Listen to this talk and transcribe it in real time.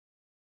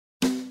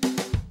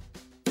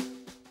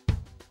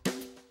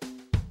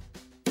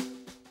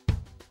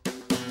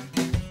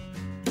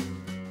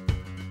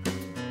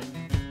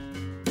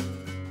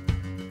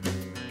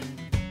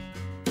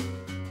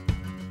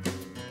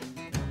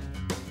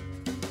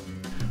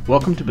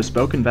Welcome to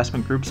Bespoke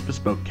Investment Group's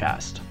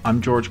Bespokecast. I'm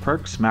George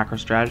Perks, macro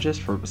strategist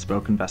for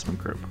Bespoke Investment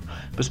Group.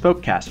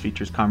 Bespokecast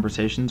features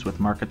conversations with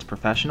markets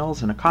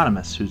professionals and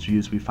economists whose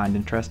views we find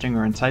interesting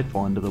or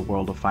insightful into the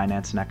world of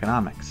finance and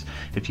economics.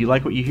 If you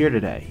like what you hear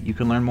today, you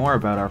can learn more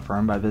about our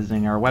firm by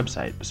visiting our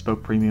website,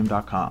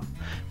 bespokepremium.com.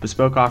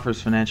 Bespoke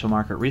offers financial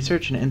market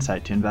research and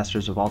insight to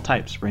investors of all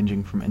types,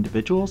 ranging from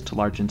individuals to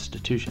large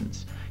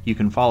institutions. You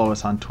can follow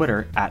us on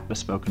Twitter at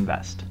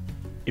BespokeInvest.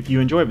 If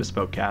you enjoy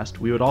Bespokecast,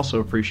 we would also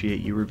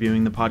appreciate you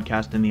reviewing the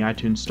podcast in the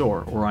iTunes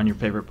Store or on your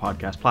favorite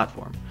podcast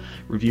platform.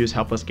 Reviews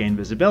help us gain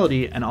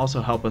visibility and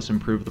also help us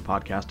improve the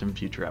podcast in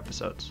future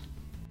episodes.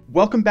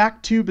 Welcome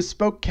back to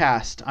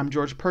Bespokecast. I'm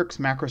George Perks,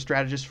 macro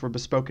strategist for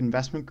Bespoke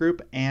Investment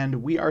Group,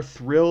 and we are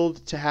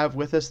thrilled to have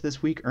with us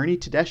this week Ernie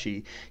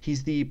Tedeschi.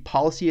 He's the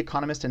policy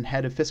economist and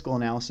head of fiscal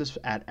analysis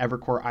at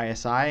Evercore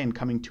ISI and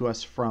coming to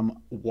us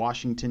from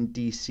Washington,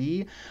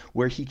 D.C.,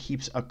 where he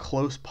keeps a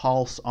close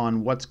pulse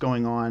on what's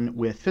going on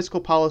with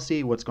fiscal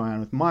policy, what's going on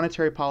with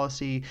monetary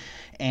policy,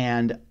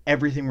 and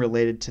everything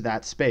related to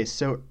that space.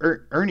 So,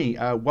 Ernie,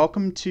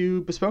 welcome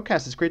to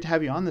Bespokecast. It's great to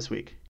have you on this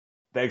week.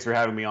 Thanks for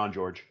having me on,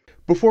 George.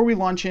 Before we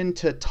launch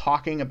into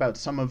talking about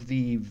some of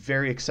the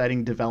very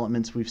exciting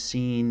developments we've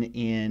seen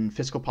in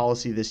fiscal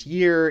policy this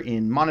year,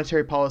 in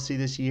monetary policy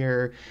this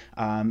year,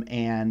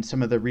 and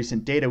some of the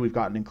recent data we've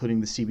gotten, including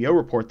the CBO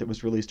report that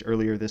was released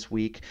earlier this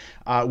week,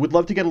 would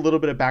love to get a little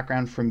bit of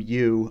background from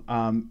you.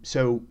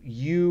 So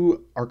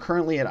you are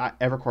currently at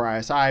Evercore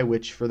ISI,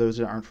 which for those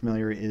that aren't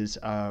familiar is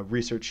a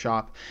research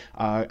shop.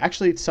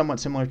 Actually, it's somewhat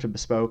similar to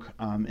Bespoke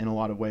in a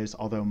lot of ways,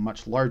 although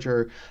much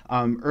larger.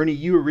 Ernie,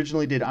 you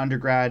originally did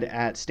undergrad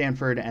at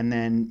Stanford and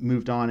then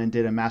moved on and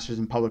did a master's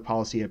in public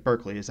policy at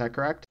Berkeley. Is that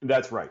correct?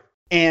 That's right.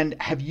 And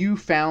have you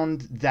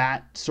found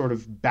that sort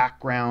of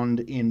background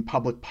in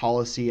public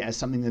policy as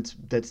something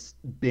that's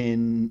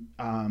been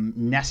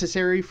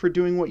necessary for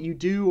doing what you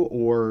do,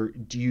 or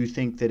do you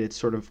think that it's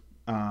sort of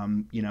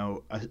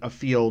a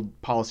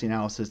field policy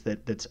analysis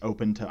that's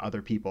open to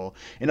other people?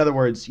 In other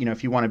words,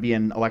 if you want to be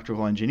an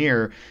electrical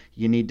engineer,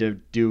 you need to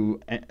do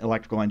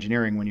electrical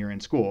engineering when you're in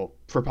school.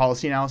 For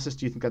policy analysis,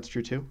 do you think that's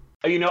true too?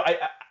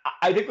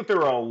 I think that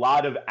there are a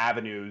lot of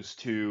avenues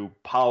to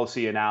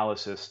policy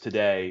analysis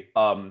today.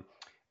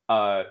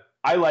 I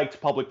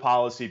liked public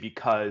policy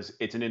because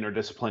it's an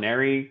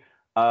interdisciplinary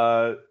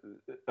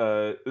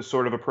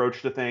sort of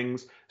approach to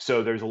things.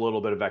 So there's a little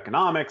bit of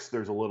economics,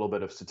 there's a little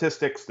bit of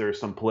statistics, there's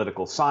some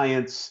political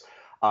science,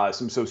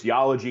 some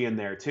sociology in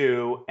there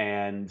too.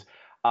 And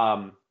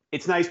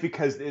it's nice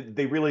because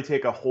they really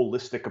take a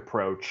holistic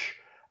approach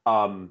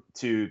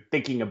to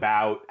thinking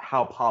about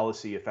how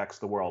policy affects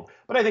the world.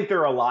 But I think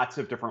there are lots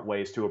of different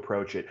ways to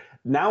approach it.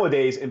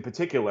 Nowadays, in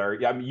particular,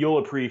 you'll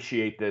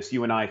appreciate this.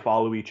 You and I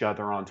follow each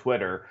other on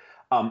Twitter.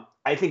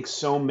 I think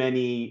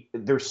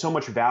there's so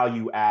much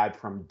value add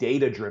from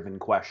data-driven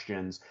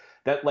questions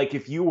that, like,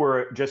 if you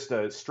were just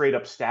a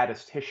straight-up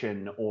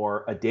statistician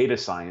or a data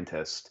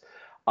scientist,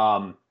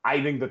 I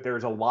think that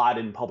there's a lot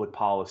in public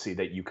policy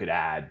that you could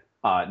add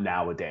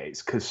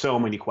nowadays, because so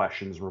many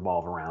questions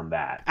revolve around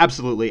that.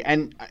 Absolutely.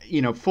 And,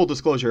 full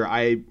disclosure,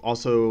 I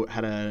also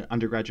had an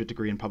undergraduate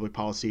degree in public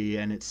policy,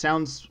 and it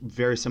sounds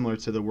very similar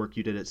to the work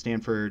you did at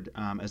Stanford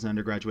as an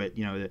undergraduate,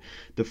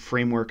 the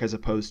framework as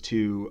opposed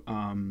to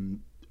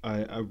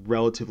a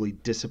relatively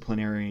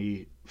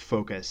disciplinary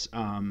focus.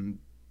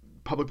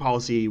 Public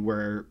policy,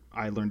 where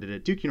I learned it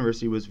at Duke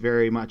University, was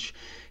very much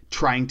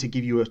trying to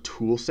give you a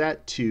tool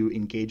set to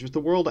engage with the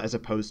world as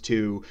opposed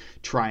to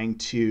trying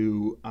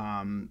to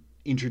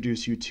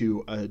introduce you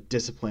to a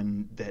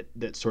discipline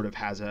that sort of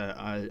has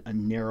a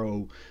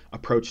narrow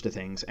approach to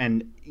things.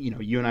 And,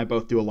 you and I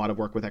both do a lot of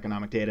work with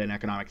economic data and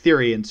economic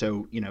theory. And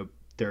so,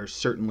 there are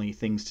certainly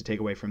things to take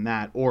away from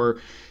that, or,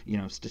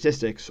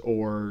 statistics,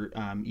 or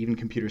even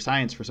computer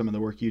science for some of the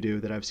work you do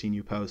that I've seen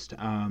you post.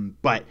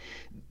 But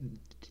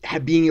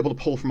being able to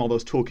pull from all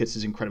those toolkits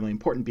is incredibly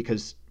important,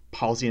 because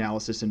policy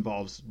analysis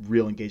involves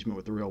real engagement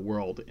with the real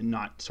world and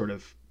not sort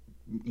of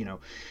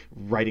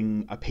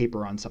writing a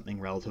paper on something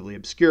relatively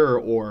obscure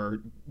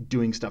or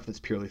doing stuff that's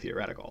purely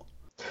theoretical.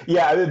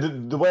 Yeah,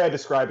 the way I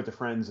describe it to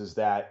friends is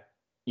that,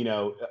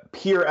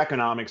 pure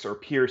economics or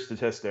pure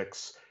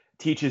statistics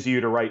teaches you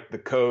to write the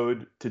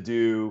code to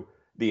do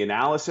the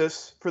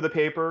analysis for the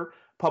paper.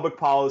 Public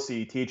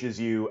policy teaches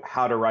you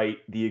how to write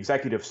the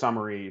executive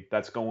summary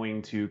that's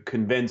going to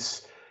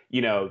convince,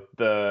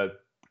 the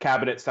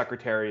cabinet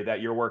secretary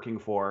that you're working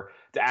for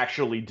to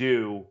actually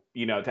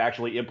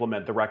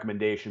implement the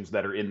recommendations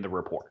that are in the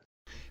report.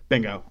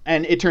 Bingo.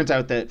 And it turns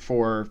out that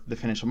for the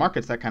financial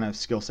markets, that kind of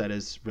skill set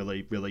is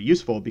really, really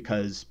useful,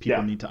 because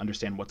people need to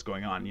understand what's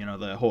going on.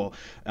 The whole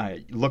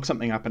look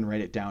something up and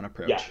write it down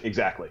approach. Yeah,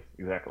 exactly.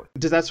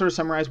 Does that sort of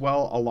summarize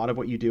well a lot of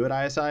what you do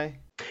at ISI?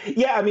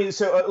 Yeah,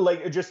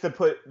 so just to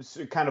put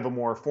kind of a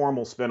more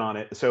formal spin on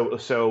it.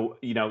 So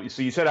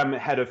you said I'm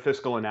head of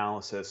fiscal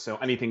analysis. So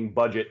anything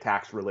budget,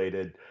 tax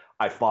related,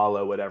 I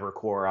follow at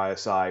Evercore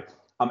ISI.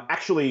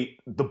 Actually,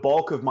 the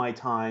bulk of my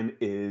time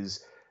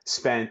is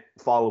spent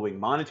following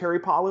monetary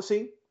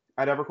policy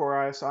at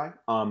Evercore ISI.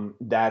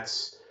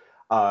 That's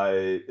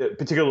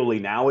particularly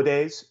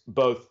nowadays,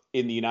 both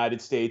in the United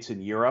States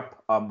and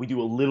Europe. We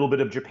do a little bit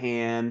of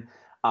Japan,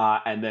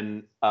 and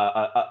then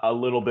a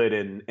little bit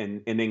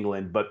in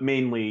England, but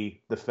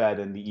mainly the Fed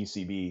and the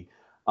ECB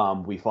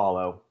we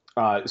follow.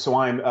 So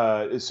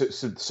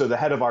the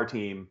head of our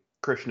team,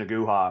 Krishna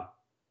Guha,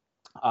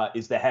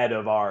 is the head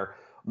of our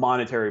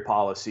monetary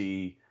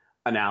policy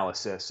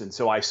analysis, and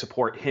so I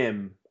support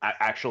him.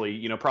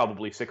 Actually,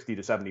 probably 60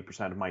 to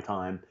 70% of my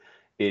time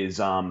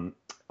is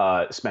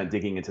spent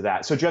digging into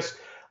that. So just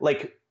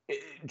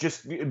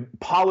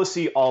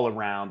policy all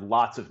around,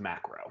 lots of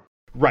macro.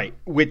 Right,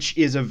 which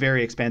is a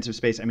very expansive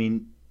space. I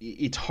mean,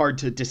 it's hard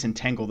to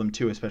disentangle them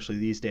too, especially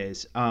these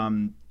days.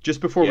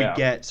 Just before we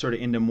get sort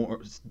of into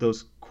more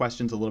those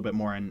questions a little bit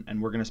more,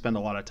 and we're going to spend a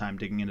lot of time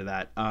digging into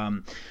that.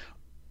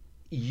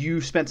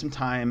 You spent some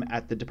time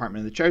at the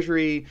Department of the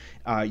Treasury.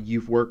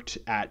 You've worked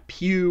at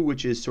Pew,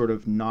 which is sort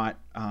of not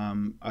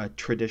a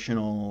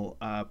traditional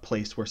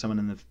place where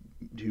someone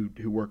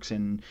who works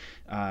in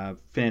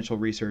financial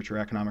research or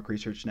economic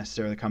research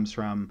necessarily comes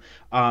from.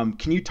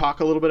 Can you talk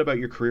a little bit about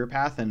your career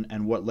path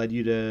and what led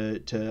you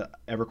to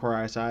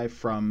Evercore ISI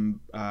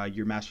from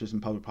your master's in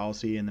public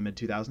policy in the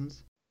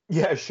mid-2000s?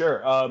 Yeah,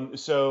 sure.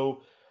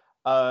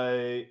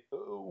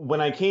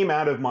 When I came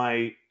out of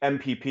my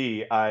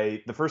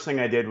MPP, the first thing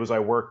I did was I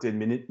worked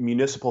in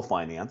municipal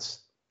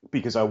finance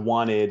because I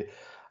wanted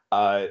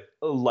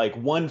like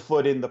one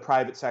foot in the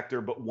private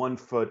sector, but one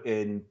foot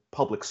in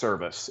public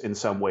service in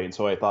some way. And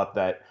so I thought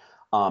that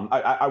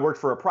I worked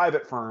for a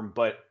private firm,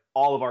 but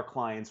all of our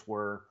clients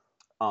were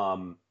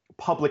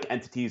public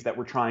entities that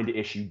were trying to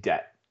issue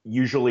debt,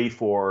 usually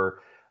for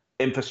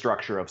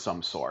infrastructure of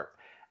some sort.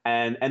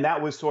 And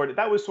that was sort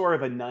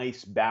of a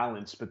nice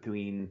balance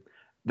between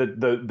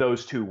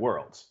those two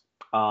worlds.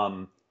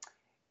 So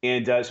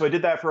I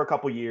did that for a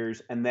couple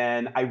years, and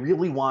then I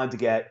really wanted to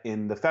get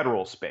in the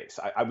federal space.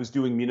 I was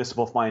doing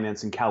municipal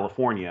finance in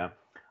California,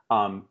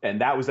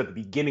 and that was at the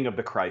beginning of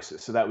the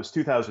crisis. So that was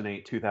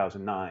 2008,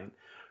 2009,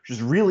 which was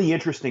a really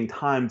interesting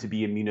time to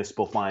be in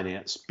municipal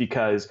finance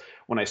because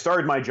when I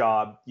started my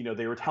job,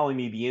 they were telling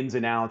me the ins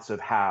and outs of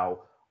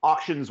how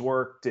auctions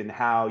worked and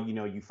how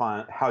you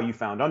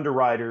found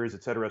underwriters,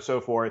 et cetera,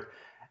 so forth.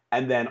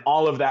 And then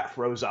all of that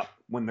froze up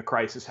when the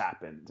crisis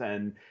happened.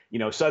 And,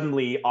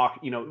 suddenly,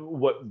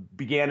 what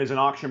began as an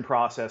auction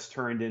process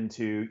turned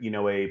into,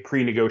 a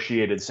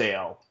pre-negotiated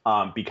sale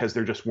because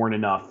there just weren't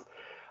enough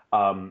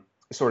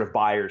sort of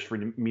buyers for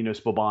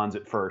municipal bonds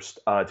at first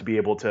to be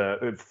able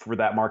for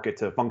that market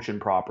to function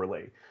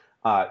properly.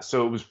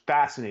 So it was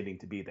fascinating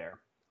to be there.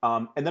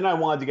 And then I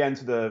wanted to get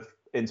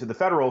into the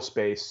federal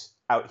space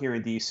out here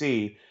in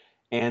DC.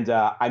 And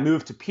I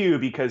moved to Pew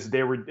because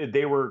they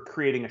were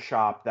creating a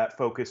shop that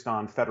focused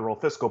on federal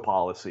fiscal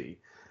policy.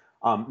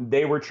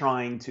 They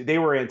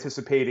were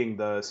anticipating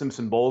the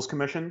Simpson-Bowles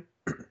Commission,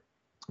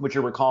 which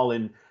you recall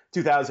in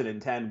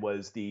 2010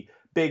 was the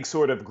big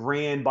sort of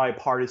grand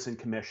bipartisan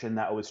commission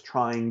that was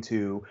trying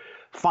to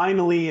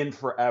finally and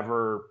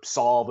forever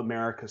solve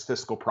America's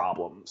fiscal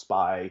problems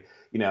by,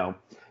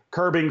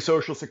 curbing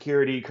Social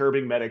Security,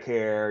 curbing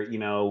Medicare,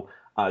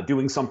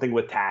 doing something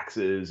with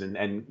taxes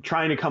and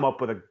trying to come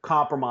up with a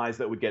compromise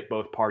that would get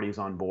both parties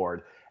on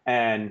board.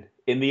 And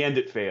in the end,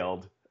 it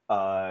failed.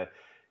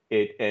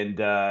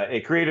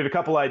 It created a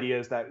couple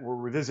ideas that were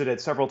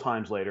revisited several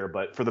times later,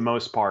 but for the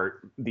most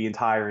part, the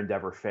entire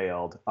endeavor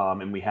failed.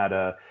 And we had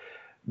a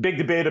big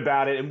debate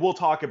about it, and we'll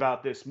talk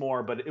about this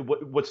more. But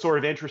what's sort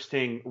of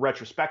interesting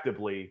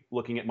retrospectively,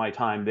 looking at my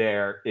time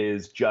there,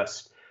 is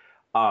just,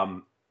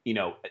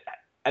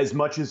 as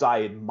much as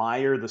I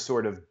admire the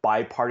sort of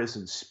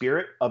bipartisan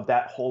spirit of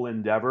that whole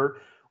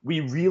endeavor,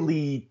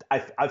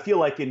 I feel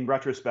like in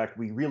retrospect,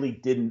 we really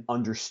didn't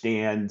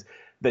understand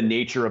the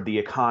nature of the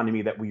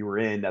economy that we were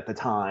in at the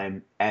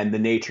time and the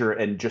nature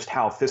and just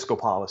how fiscal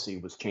policy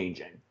was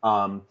changing.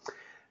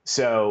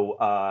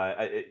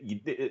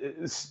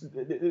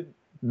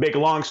 Make a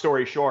long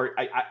story short,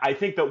 I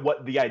think that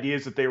what the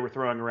ideas that they were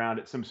throwing around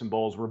at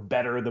Simpson-Bowles were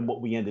better than what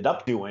we ended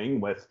up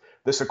doing with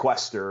the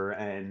sequester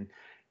and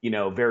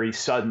very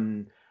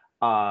sudden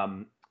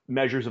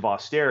measures of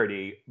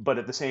austerity. But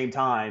at the same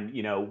time,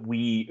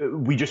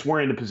 we just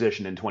weren't in a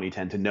position in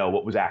 2010 to know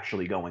what was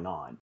actually going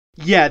on.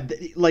 Yeah,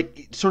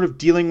 like sort of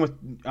dealing with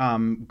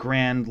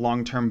grand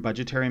long-term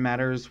budgetary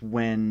matters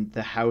when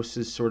the house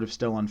is sort of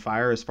still on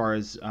fire as far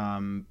as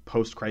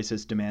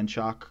post-crisis demand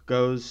shock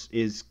goes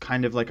is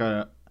kind of like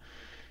the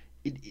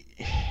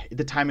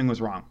timing was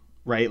wrong.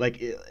 Right,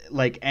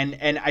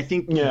 and I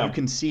think you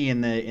can see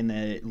in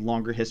the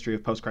longer history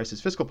of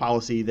post-crisis fiscal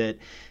policy that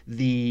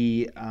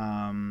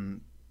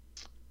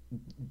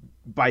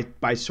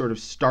by sort of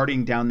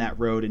starting down that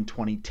road in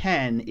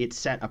 2010, it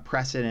set a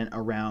precedent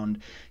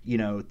around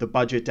the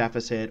budget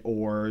deficit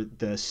or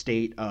the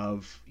state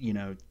of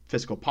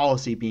fiscal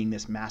policy being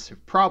this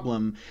massive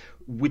problem,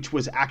 which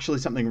was actually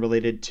something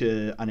related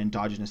to an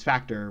endogenous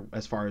factor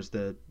as far as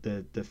the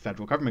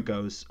federal government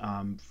goes,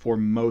 for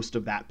most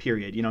of that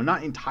period.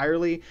 Not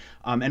entirely,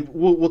 and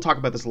we'll talk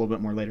about this a little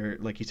bit more later,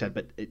 like you said,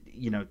 but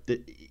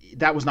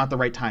that was not the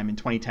right time in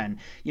 2010.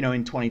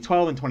 In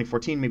 2012 and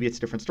 2014, maybe it's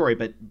a different story,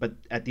 but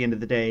at the end of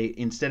the day,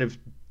 instead of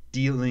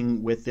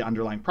dealing with the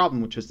underlying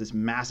problem, which was this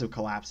massive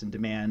collapse in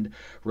demand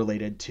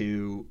related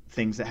to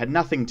things that had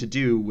nothing to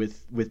do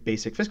with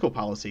basic fiscal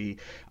policy,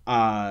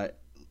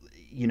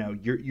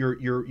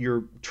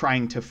 you're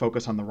trying to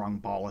focus on the wrong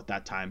ball at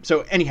that time.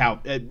 So anyhow,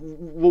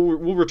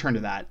 we'll return to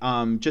that.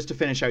 Just to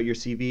finish out your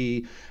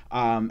CV,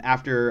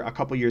 after a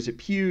couple years at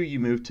Pew, you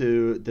moved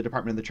to the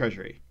Department of the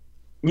Treasury.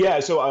 Yeah.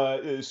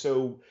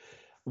 So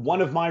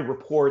one of my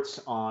reports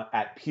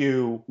at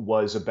Pew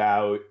was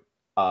about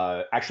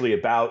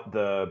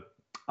the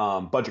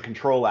Budget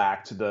Control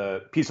Act,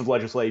 the piece of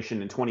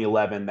legislation in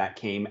 2011 that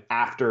came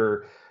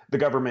after the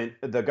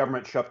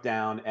government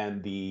shutdown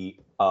and the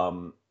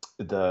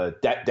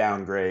debt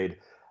downgrade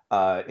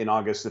in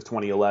August of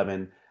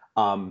 2011.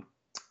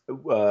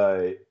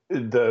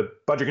 The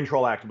Budget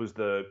Control Act was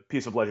the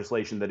piece of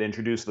legislation that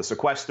introduced the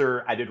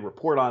sequester. I did a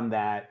report on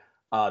that.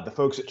 The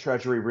folks at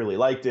Treasury really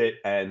liked it,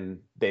 and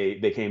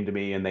they came to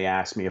me and they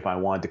asked me if I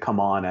wanted to come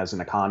on as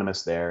an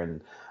economist there,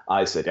 and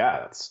I said,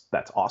 yeah,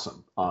 that's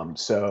awesome.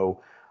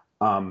 So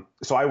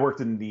I worked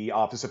in the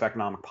Office of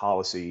Economic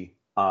Policy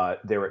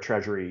there at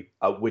Treasury,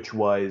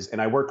 and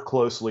I worked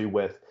closely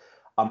with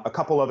a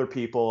couple other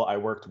people. I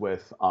worked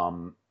with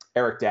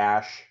Eric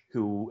Dash,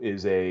 who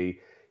is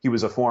he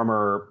was the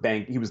former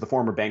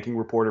banking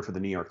reporter for the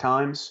New York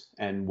Times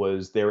and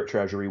was there at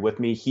Treasury with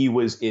me. He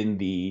was in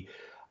the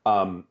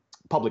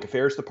public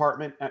affairs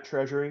department at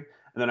Treasury.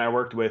 And then I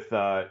worked with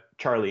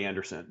Charlie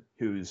Anderson,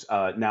 who's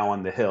now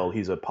on the Hill.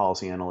 He's a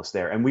policy analyst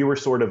there. And we were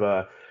sort of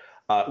a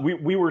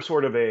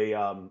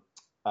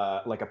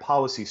like a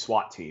policy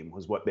SWAT team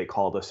was what they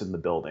called us in the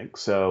building.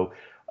 So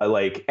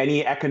like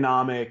any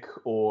economic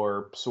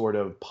or sort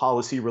of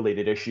policy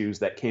related issues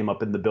that came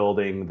up in the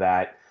building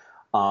that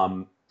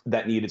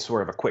needed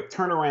sort of a quick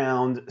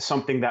turnaround,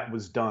 something that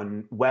was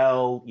done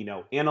well,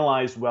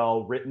 analyzed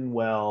well, written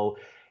well,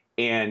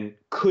 and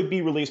could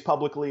be released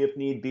publicly if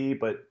need be,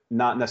 but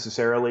not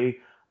necessarily,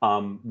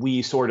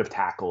 we sort of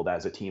tackled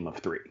as a team of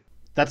three.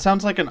 That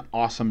sounds like an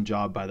awesome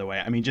job, by the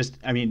way.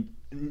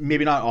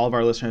 Maybe not all of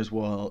our listeners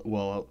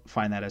will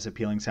find that as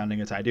appealing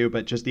sounding as I do,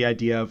 but just the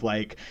idea of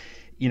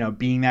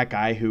being that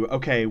guy who,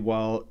 okay,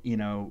 well,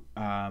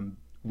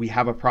 we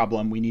have a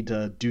problem. We need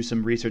to do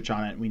some research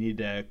on it. We need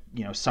to,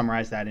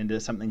 summarize that into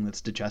something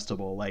that's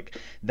digestible. Like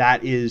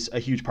that is a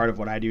huge part of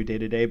what I do day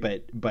to day.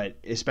 But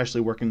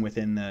especially working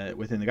within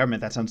the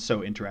government, that sounds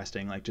so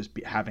interesting. Like just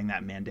having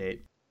that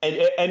mandate,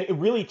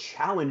 and really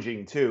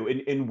challenging too,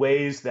 in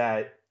ways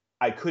that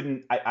I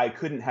couldn't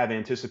have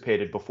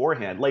anticipated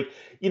beforehand. Like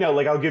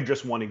I'll give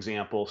just one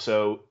example.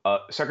 So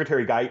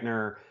Secretary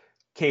Geithner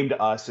came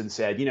to us and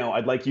said,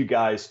 I'd like you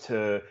guys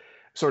to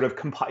sort of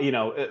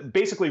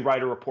basically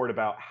write a report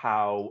about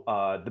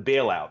how the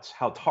bailouts,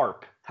 how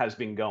TARP has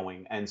been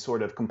going, and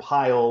sort of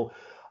compile,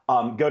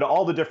 go to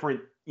all the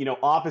different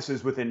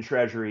offices within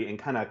Treasury and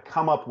kind of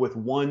come up with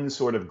one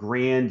sort of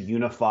grand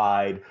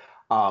unified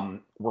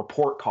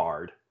report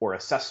card or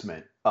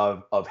assessment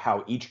of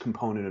how each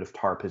component of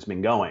TARP has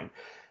been going.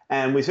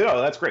 And we said, oh,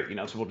 that's great.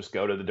 So we'll just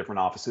go to the different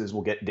offices,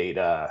 we'll get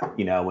data,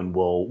 and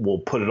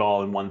we'll put it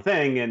all in one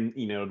thing, and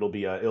it'll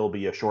be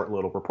a short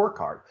little report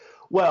card.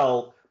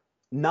 Well,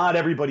 not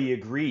everybody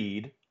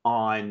agreed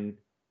on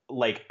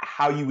like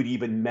how you would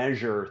even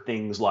measure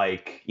things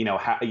like,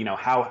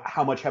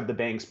 how much have the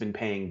banks been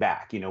paying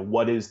back?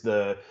 What is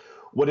the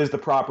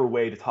proper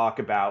way to talk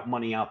about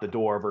money out the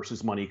door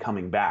versus money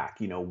coming back?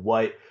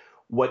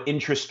 What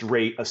interest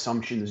rate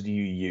assumptions do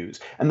you use?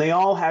 And they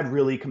all had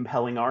really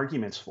compelling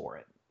arguments for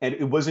it. And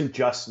it wasn't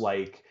just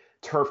like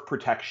turf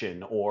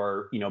protection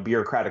or,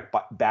 bureaucratic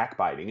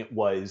backbiting. It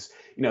was,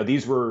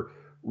 these were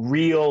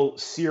real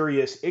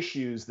serious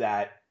issues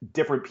that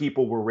different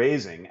people were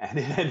raising. And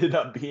it ended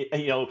up being,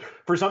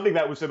 for something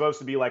that was supposed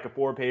to be like a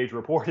 4-page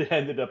report, it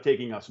ended up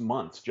taking us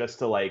months just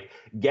to like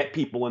get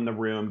people in the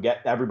room,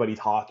 get everybody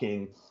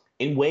talking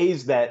in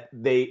ways that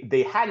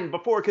they hadn't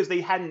before, because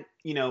they hadn't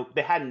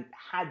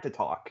had to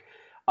talk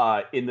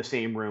in the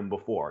same room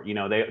before.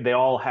 They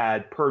all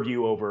had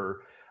purview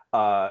over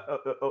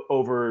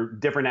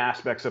different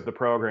aspects of the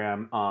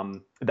program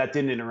that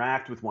didn't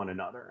interact with one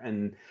another.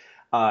 And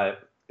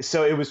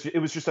so it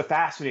was just a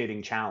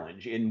fascinating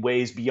challenge in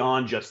ways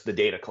beyond just the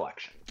data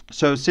collection.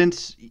 So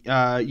since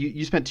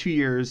you spent 2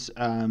 years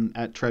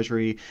at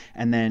Treasury,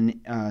 and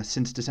then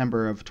since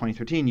December of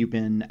 2013, you've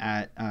been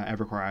at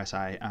Evercore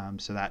ISI,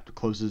 so that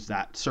closes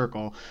that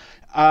circle.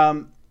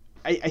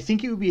 I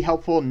think it would be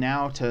helpful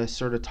now to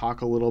sort of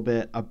talk a little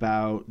bit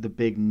about the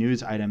big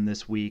news item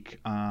this week.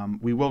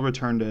 We will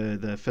return to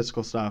the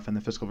fiscal stuff and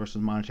the fiscal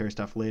versus monetary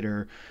stuff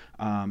later,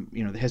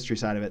 the history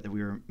side of it that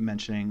we were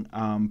mentioning.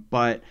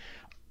 But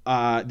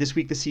This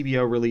week, the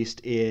CBO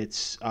released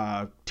its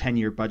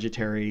 10-year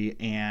budgetary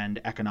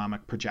and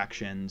economic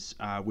projections,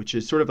 which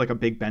is sort of like a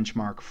big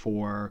benchmark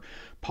for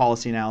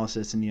policy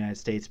analysis in the United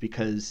States,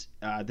 because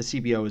the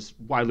CBO is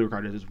widely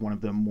regarded as one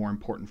of the more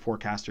important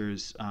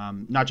forecasters,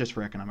 not just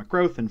for economic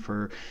growth and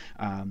for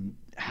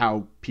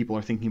how people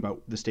are thinking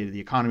about the state of the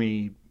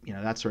economy,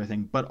 that sort of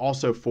thing, but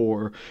also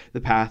for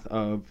the path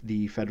of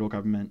the federal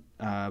government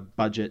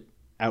budget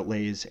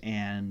outlays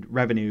and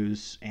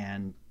revenues,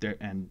 and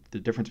the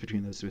difference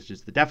between those, which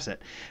is the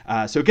deficit.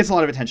 So it gets a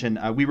lot of attention.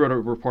 We wrote a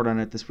report on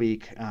it this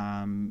week,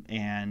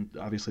 and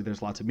obviously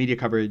there's lots of media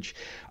coverage.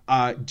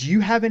 Do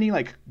you have any,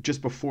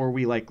 just before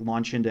we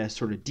launch into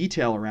sort of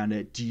detail around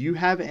it, do you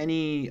have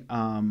any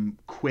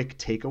quick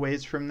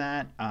takeaways from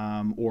that,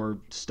 or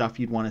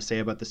stuff you'd want to say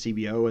about the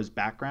CBO as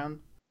background?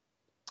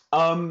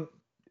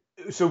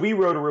 So we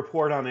wrote a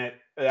report on it.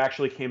 It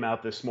actually came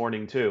out this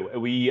morning too.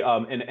 We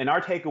and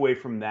our takeaway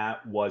from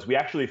that was we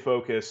actually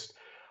focused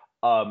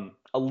a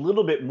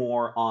little bit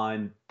more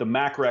on the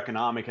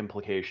macroeconomic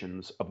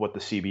implications of what the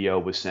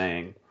CBO was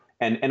saying.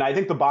 And I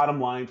think the bottom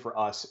line for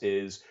us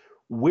is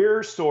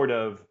we're sort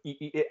of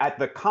at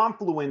the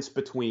confluence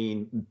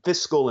between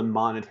fiscal and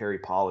monetary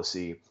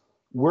policy.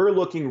 We're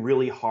looking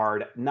really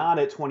hard, not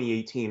at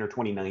 2018 or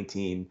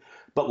 2019,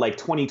 but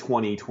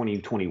 2020,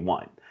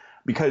 2021,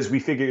 because we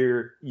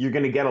figure you're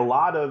going to get a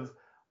lot of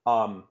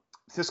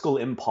fiscal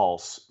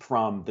impulse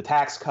from the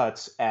tax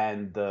cuts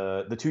and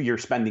the 2-year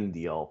spending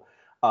deal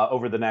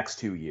over the next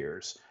 2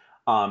 years.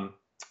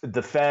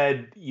 The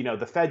Fed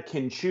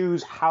can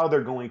choose how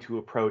they're going to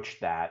approach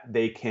that.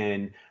 They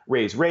can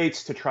raise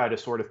rates to try to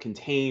sort of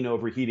contain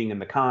overheating in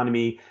the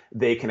economy.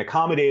 They can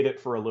accommodate it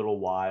for a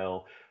little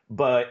while,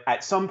 but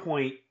at some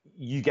point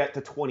you get to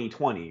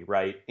 2020,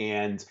 right?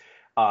 And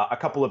a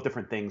couple of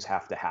different things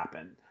have to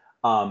happen.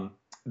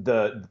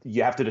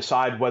 You have to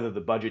decide whether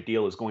the budget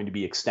deal is going to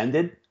be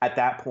extended at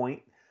that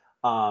point.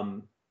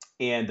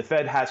 And the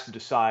Fed has to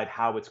decide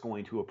how it's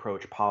going to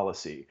approach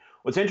policy.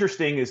 What's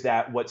interesting is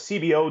that what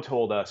CBO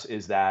told us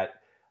is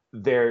that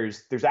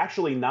there's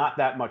actually not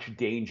that much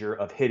danger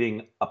of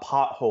hitting a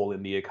pothole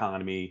in the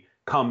economy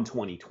come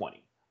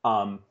 2020.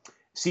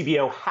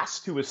 CBO has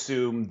to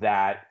assume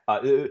that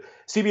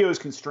CBO is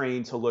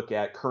constrained to look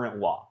at current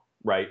law,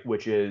 right?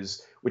 Which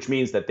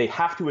means that they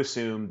have to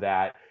assume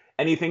that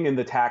anything in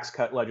the tax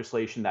cut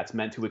legislation that's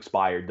meant to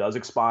expire does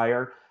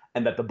expire,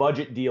 and that the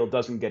budget deal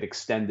doesn't get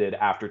extended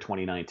after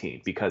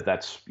 2019, because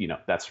that's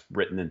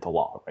written into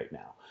law right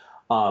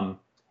now.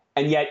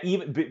 And yet,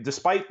 even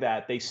despite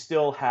that, they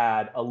still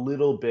had a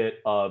little bit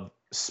of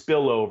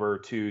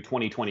spillover to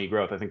 2020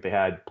 growth. I think they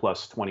had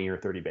plus 20 or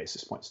 30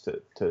 basis points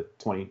to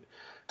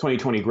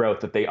 2020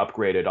 growth that they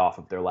upgraded off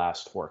of their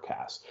last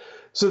forecast.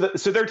 So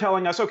they're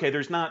telling us, okay,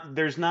 there's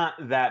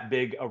not that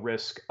big a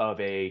risk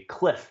of a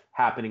cliff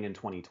happening in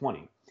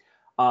 2020.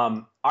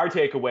 Our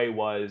takeaway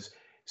was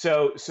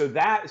so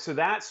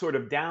that sort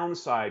of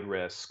downside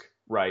risk,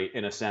 right,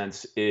 in a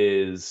sense,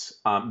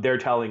 is they're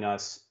telling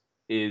us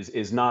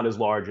is not as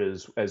large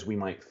as we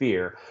might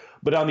fear.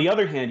 But on the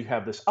other hand, you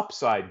have this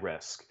upside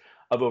risk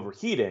of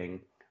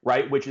overheating,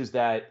 right, which is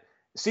that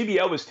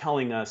CBO is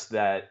telling us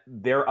that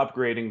they're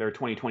upgrading their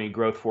 2020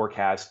 growth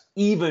forecast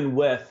even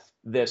with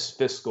this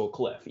fiscal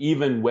cliff,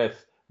 even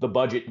with the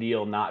budget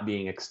deal not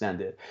being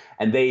extended.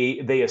 And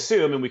they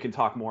assume, and we can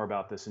talk more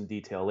about this in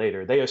detail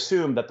later, they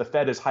assume that the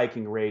Fed is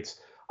hiking rates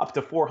up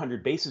to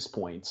 400 basis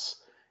points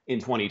in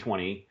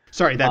 2020.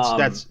 Sorry,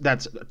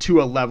 that's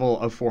to a level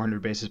of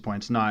 400 basis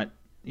points, not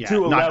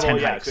to a not level, 10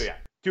 hikes.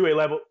 To a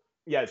level,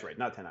 that's right,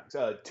 not 10 hikes.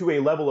 To a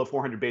level of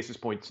 400 basis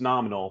points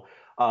nominal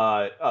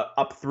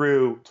up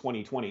through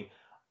 2020.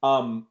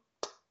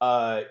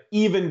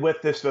 Even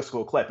with this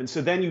fiscal cliff. And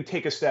so then you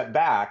take a step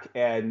back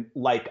and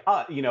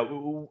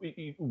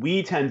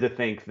we tend to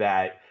think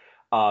that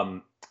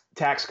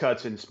tax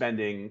cuts and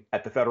spending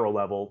at the federal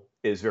level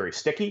is very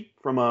sticky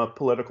from a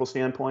political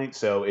standpoint.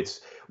 So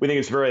we think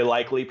it's very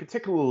likely,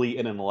 particularly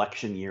in an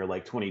election year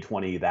like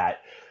 2020,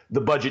 that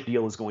the budget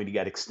deal is going to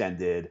get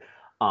extended.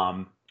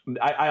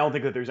 I don't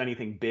think that there's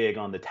anything big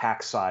on the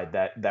tax side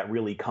that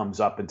really comes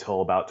up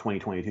until about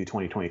 2022,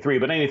 2023,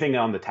 but anything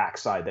on the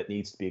tax side that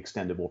needs to be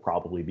extended will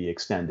probably be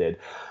extended.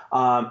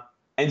 And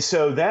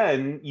so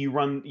then you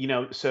run,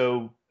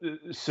 so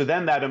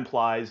then that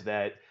implies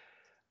that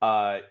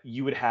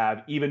you would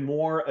have even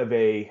more of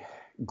a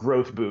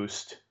growth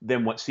boost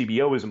than what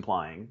CBO is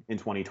implying in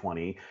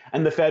 2020.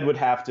 And the Fed would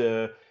have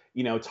to,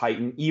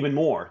 tighten even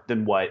more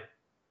than what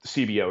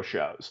CBO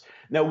shows.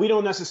 Now, we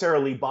don't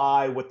necessarily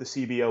buy what the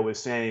CBO is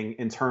saying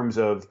in terms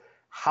of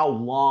how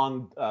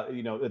long,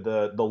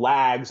 the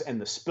lags and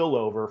the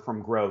spillover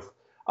from growth,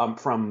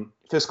 from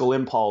fiscal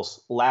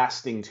impulse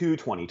lasting to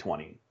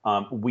 2020.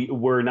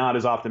 We're not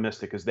as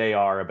optimistic as they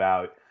are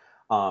about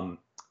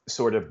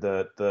sort of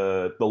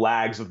the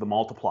lags of the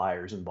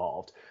multipliers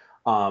involved.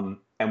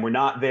 And we're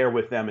not there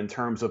with them in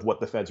terms of what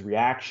the Fed's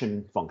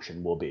reaction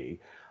function will be.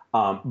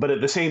 But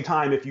at the same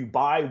time, if you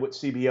buy what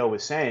CBO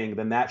is saying,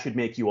 then that should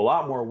make you a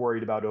lot more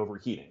worried about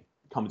overheating.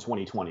 come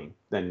 2020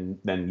 than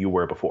you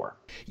were before.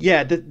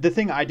 Yeah, the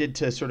thing I did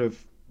to sort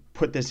of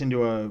put this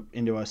into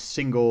a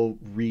single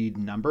read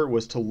number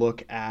was to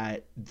look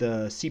at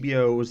the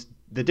CBO's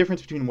the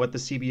difference between what the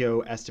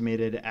CBO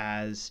estimated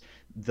as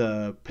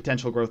the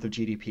potential growth of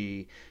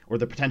GDP or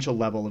the potential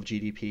level of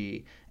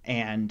GDP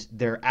and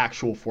their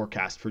actual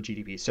forecast for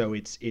GDP. So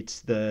it's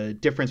the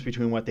difference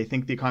between what they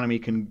think the economy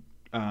can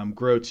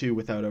grow to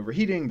without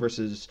overheating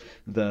versus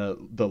the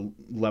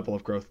level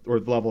of growth or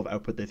the level of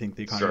output they think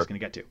the economy is going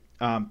to get to.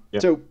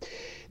 So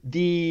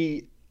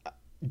the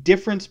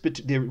difference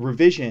between the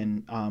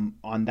revision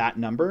on that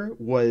number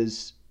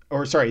was,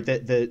 or sorry,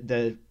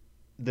 the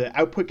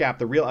output gap,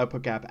 the real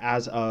output gap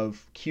as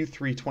of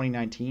Q3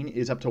 2019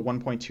 is up to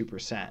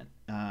 1.2%.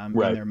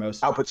 Right. In their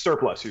most output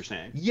surplus, you're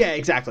saying? Yeah,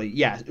 exactly.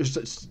 Yeah,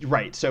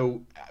 right.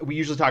 So we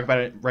usually talk about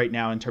it right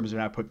now in terms of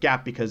an output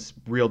gap because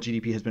real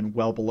GDP has been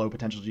well below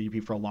potential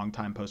GDP for a long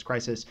time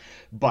post-crisis.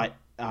 But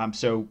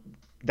so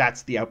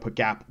that's the output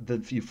gap.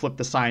 You flip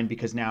the sign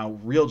because now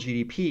real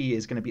GDP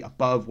is going to be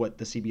above what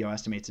the CBO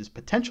estimates is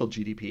potential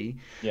GDP.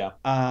 Yeah.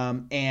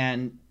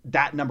 And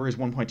that number is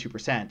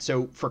 1.2%.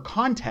 So for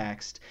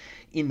context,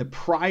 in the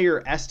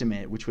prior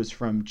estimate, which was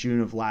from June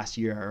of last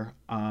year,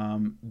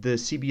 the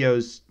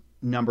CBO's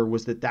number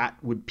was that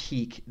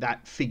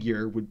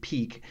figure would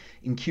peak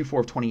in Q4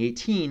 of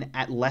 2018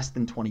 at less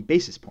than 20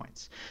 basis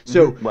points.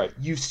 So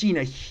You've seen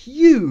a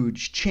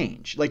huge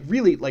change, like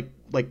really like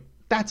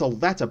that's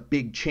a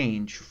big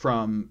change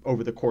from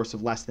over the course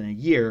of less than a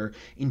year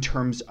in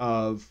terms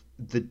of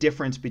the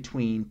difference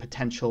between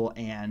potential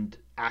and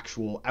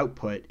actual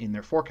output in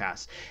their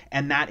forecasts.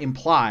 And that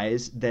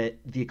implies that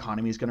the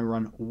economy is going to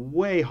run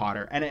way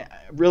hotter. And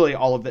really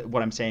all of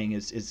what I'm saying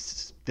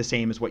is the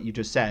same as what you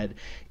just said.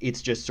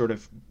 It's just sort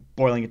of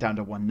boiling it down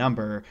to one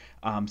number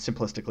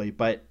simplistically.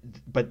 But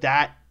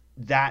that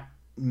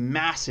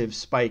massive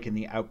spike in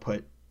the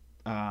output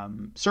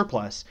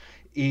surplus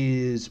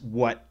is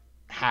what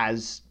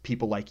has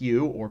people like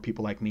you or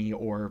people like me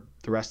or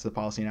the rest of the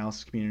policy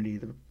analysis community,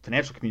 the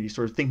financial community,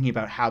 sort of thinking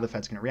about how the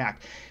Fed's going to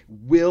react.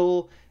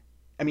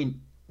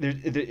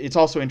 It's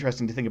also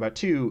interesting to think about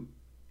too,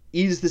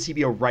 is the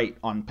CBO right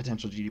on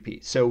potential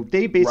GDP? So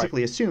they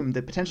basically assume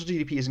that potential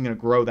GDP isn't going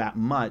to grow that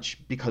much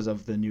because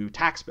of the new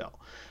tax bill,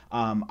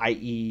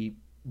 i.e.,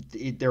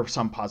 there are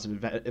some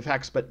positive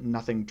effects, but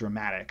nothing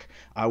dramatic,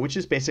 which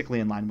is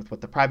basically in line with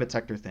what the private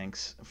sector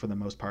thinks for the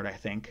most part, I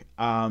think.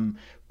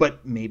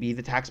 But maybe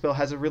the tax bill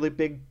has a really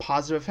big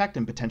positive effect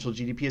and potential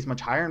GDP is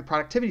much higher and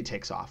productivity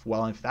takes off.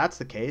 Well, if that's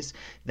the case,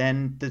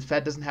 then the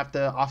Fed doesn't have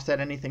to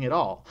offset anything at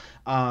all.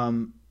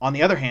 On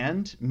the other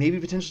hand, maybe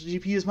potential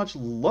GDP is much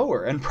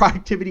lower and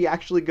productivity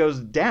actually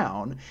goes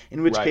down,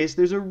 in which case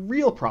there's a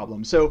real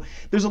problem. So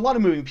there's a lot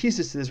of moving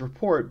pieces to this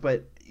report,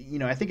 but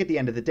I think at the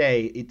end of the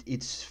day,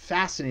 it's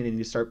fascinating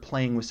to start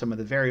playing with some of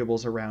the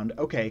variables around,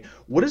 okay,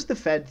 what does the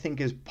Fed think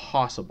is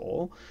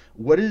possible?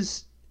 What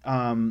is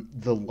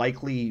the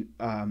likely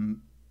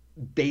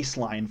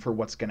baseline for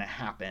what's going to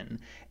happen?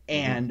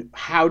 And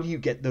how do you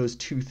get those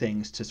two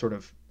things to sort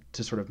of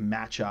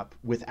match up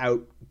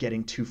without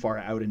getting too far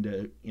out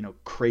into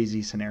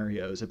crazy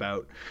scenarios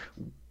about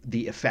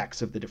the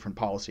effects of the different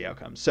policy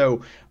outcomes?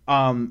 So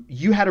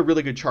you had a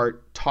really good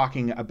chart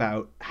talking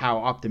about how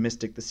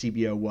optimistic the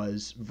CBO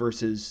was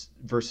versus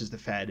the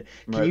Fed.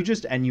 Can you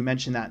just, and you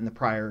mentioned that in the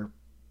prior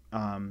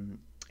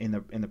in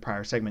the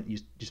prior segment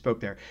you spoke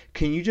there.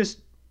 Can you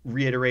just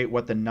reiterate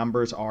what the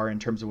numbers are in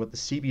terms of what the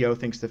CBO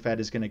thinks the Fed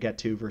is going to get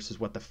to versus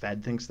what the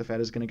Fed thinks the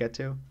Fed is going to get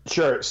to?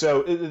 Sure.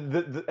 So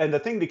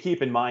the thing to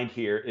keep in mind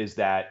here is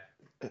that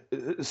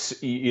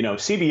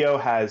CBO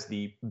has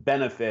the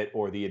benefit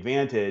or the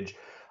advantage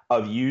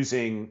of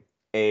using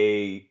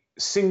a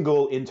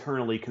single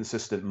internally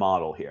consistent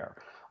model here.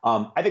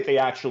 I think they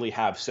actually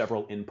have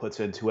several inputs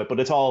into it, but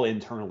it's all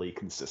internally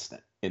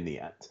consistent in the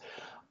end.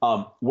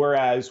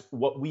 Whereas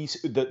what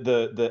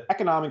the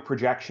economic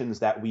projections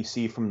that we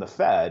see from the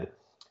Fed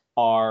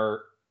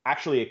are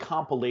actually a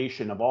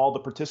compilation of all the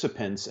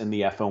participants in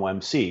the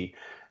FOMC.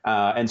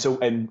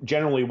 And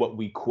generally what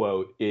we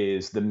quote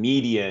is the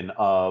median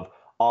of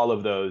all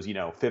of those,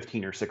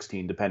 15 or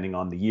 16, depending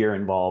on the year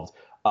involved,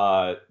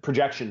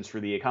 projections for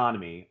the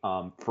economy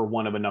for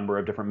one of a number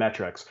of different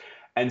metrics.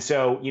 And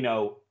so,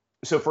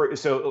 for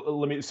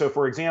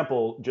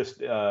example,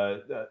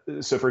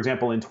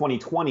 in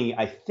 2020,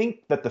 I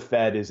think that the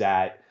Fed is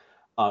at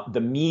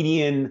the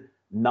median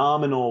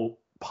nominal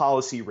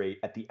policy rate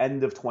at the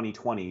end of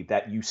 2020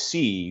 that you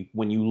see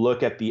when you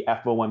look at the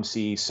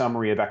FOMC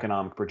summary of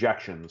economic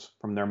projections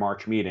from their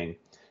March meeting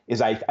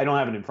is I don't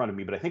have it in front of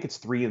me, but I think it's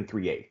 3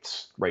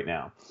 3/8 right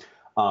now.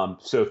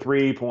 So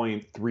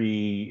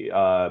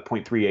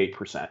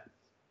 3.38%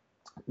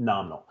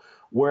 nominal.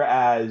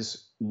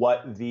 Whereas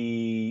what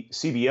the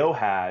CBO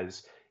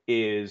has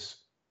is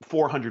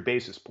 400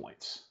 basis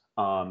points.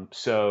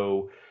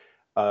 So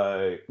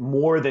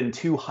more than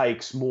 2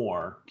 hikes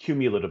more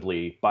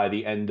cumulatively by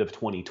the end of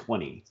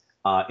 2020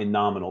 in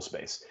nominal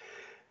space.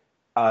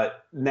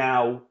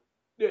 Now,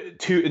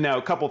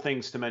 a couple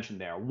things to mention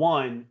there.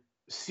 One,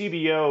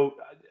 CBO,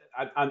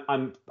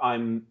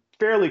 I'm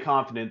fairly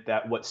confident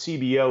that what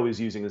CBO is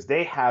using is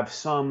they have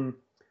some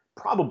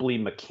probably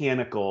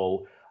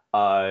mechanical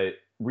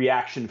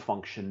reaction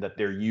function that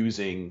they're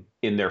using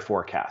in their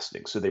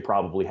forecasting. So they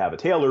probably have a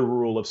Taylor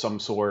rule of some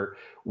sort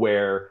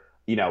where,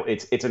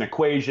 it's an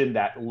equation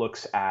that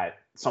looks at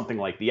something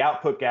like the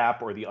output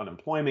gap or the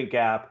unemployment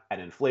gap and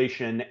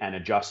inflation and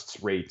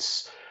adjusts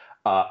rates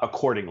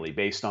accordingly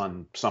based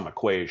on some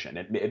equation.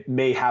 It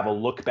may have a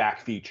look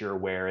back feature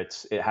where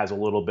it has a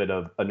little bit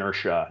of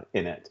inertia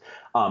in it.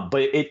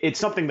 But it's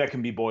something that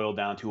can be boiled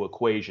down to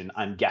equation,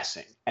 I'm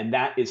guessing. And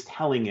that is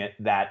telling it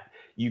that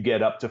you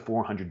get up to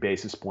 400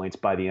 basis points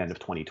by the end of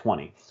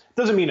 2020.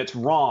 Doesn't mean it's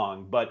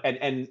wrong, but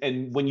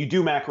and when you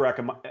do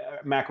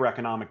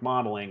macroeconomic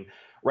modeling,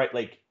 right,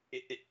 like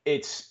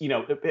it's,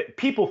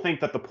 people think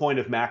that the point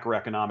of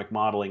macroeconomic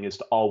modeling is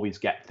to always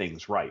get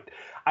things right.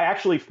 I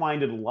actually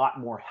find it a lot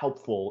more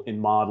helpful in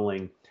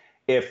modeling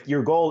if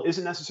your goal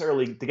isn't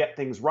necessarily to get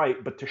things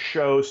right, but to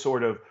show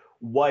sort of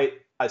what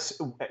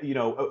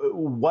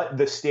what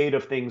the state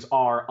of things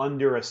are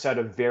under a set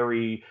of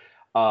very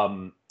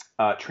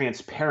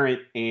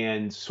transparent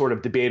and sort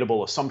of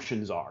debatable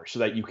assumptions are, so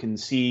that you can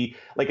see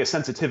like a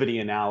sensitivity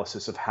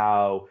analysis of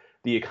how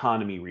the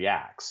economy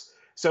reacts.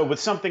 So with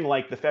something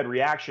like the Fed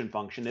reaction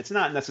function, it's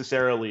not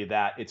necessarily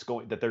that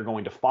they're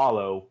going to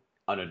follow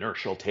an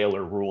inertial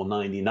Taylor rule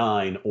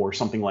 99 or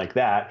something like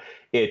that.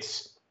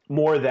 It's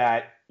more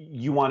that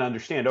you want to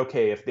understand,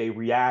 okay, if they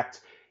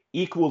react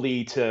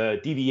equally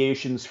to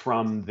deviations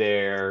from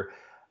their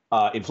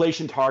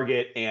inflation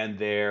target and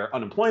their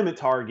unemployment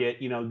target,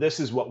 this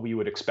is what we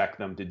would expect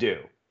them to do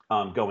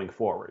going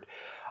forward.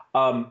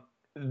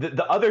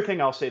 The other thing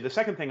I'll say, the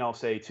second thing I'll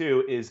say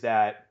too, is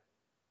that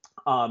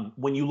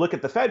when you look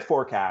at the Fed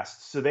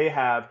forecasts, so they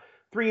have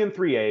 3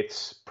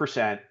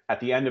 3/8% at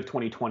the end of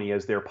 2020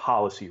 as their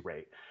policy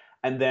rate.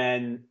 And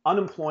then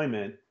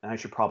unemployment, and I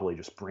should probably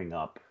just bring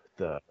up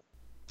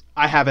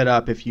I have it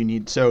up if you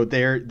need. So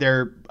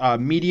their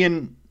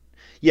median,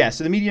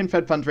 so the median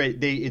Fed funds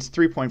rate, it's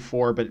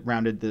 3.4, but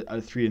rounded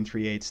the 3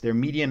 3/8. Their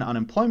median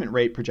unemployment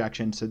rate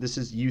projection, so this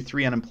is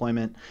U3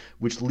 unemployment,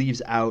 which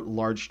leaves out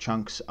large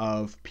chunks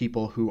of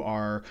people who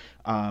are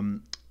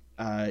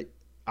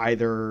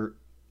either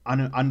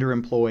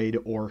underemployed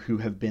or who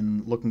have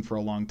been looking for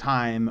a long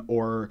time,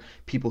 or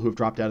people who have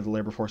dropped out of the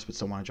labor force but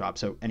still want a job.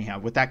 So anyhow,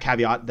 with that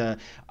caveat, the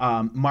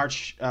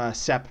March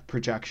SEP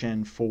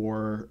projection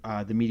for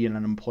the median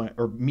unemployment,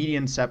 or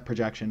median SEP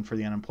projection for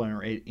the unemployment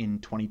rate in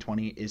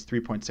 2020 is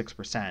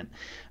 3.6%.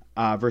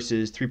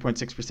 Versus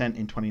 3.6%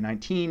 in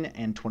 2019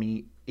 and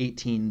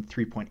 2018,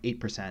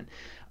 3.8%.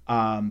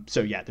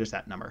 So yeah, there's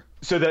that number.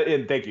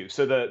 And thank you.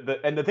 So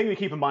the thing to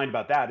keep in mind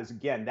about that is,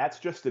 again, that's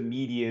just the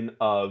median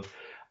of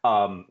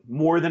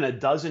more than a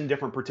dozen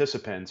different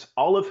participants,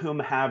 all of whom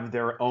have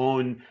their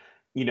own,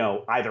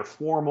 either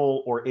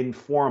formal or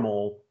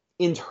informal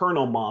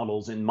internal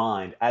models in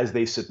mind as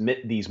they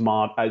submit these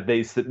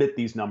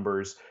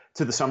numbers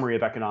to the summary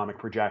of economic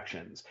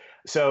projections.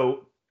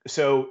 So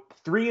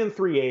 3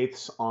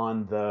 3/8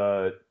 on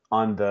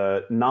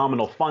the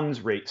nominal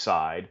funds rate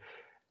side,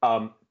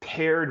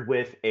 paired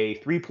with a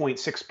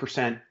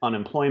 3.6%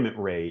 unemployment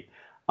rate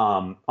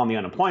on the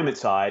unemployment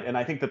side, and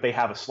I think that they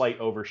have a slight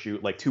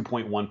overshoot, like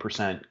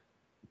 2.1%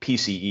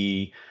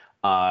 PCE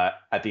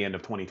at the end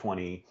of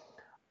 2020.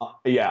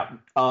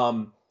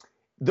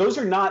 Those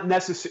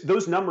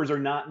numbers are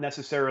not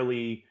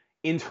necessarily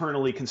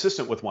internally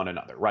consistent with one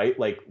another, right?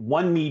 Like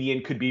one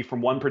median could be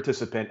from one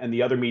participant and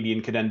the other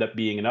median could end up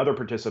being another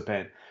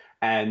participant,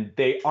 and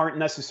they aren't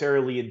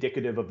necessarily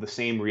indicative of the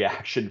same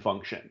reaction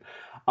function.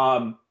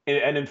 And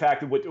in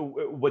fact,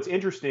 what's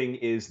interesting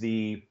is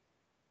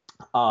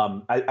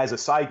as a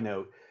side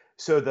note,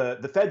 so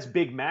the Fed's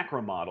big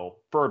macro model,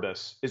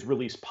 FERBUS, is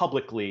released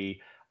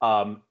publicly,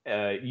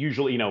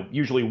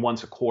 usually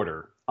once a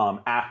quarter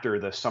after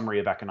the summary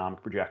of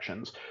economic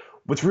projections.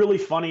 What's really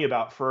funny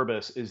about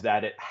FERBUS is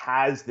that it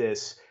has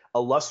this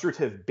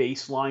illustrative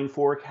baseline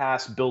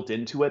forecast built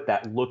into it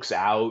that looks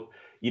out,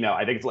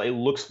 I think it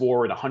looks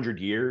forward 100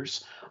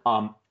 years,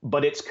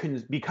 but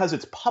because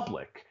it's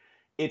public,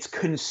 it's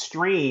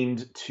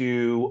constrained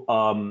to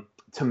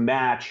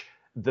match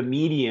the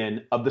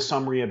median of the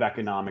summary of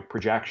economic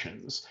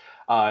projections.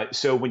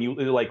 So when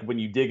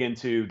you dig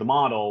into the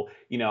model,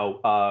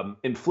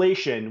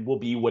 inflation will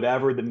be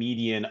whatever the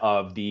median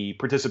of the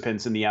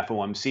participants in the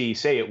FOMC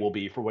say it will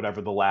be for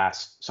whatever the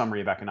last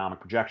summary of economic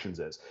projections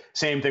is.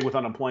 Same thing with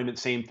unemployment,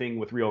 same thing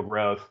with real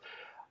growth,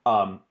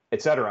 et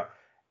cetera.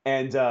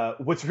 And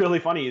what's really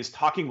funny is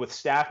talking with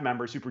staff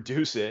members who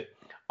produce it.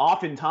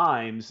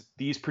 Oftentimes,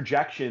 these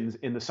projections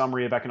in the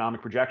summary of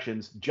economic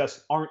projections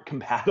just aren't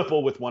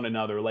compatible with one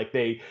another. Like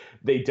they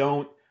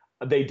don't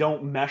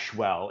mesh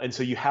well, and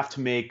so you have to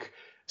make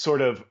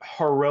sort of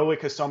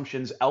heroic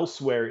assumptions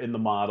elsewhere in the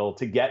model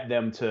to get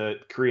them to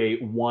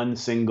create one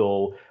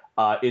single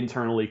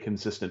internally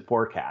consistent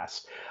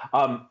forecast.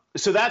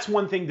 So that's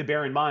one thing to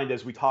bear in mind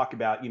as we talk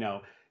about,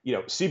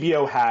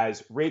 CBO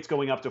has rates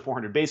going up to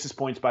 400 basis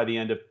points by the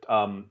end of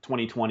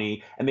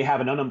 2020, and they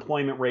have an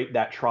unemployment rate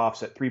that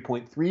troughs at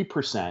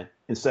 3.3%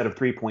 instead of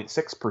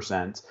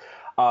 3.6%.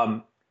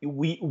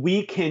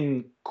 We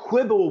can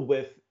quibble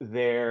with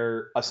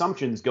their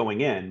assumptions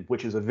going in,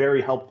 which is a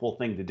very helpful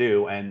thing to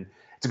do, and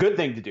it's a good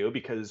thing to do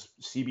because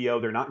CBO,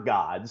 they're not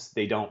gods.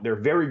 They're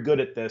very good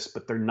at this,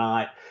 but they're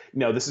not,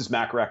 this is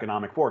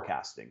macroeconomic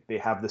forecasting. They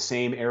have the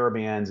same error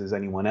bands as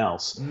anyone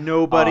else.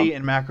 Nobody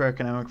in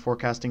macroeconomic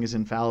forecasting is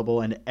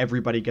infallible, and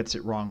everybody gets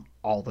it wrong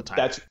all the time.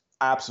 That's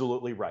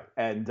absolutely right.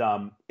 And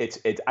the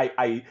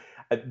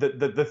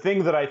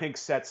thing that I think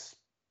sets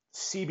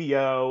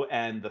CBO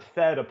and the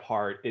Fed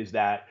apart is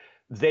that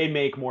they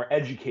make more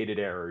educated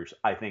errors,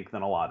 I think,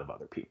 than a lot of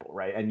other people,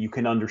 right? And you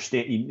can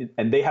understand,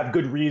 and they have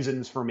good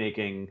reasons for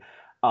making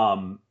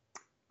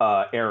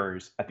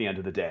errors at the end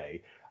of the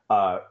day.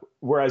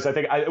 Whereas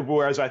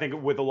I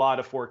think with a lot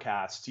of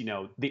forecasts,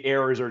 the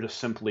errors are just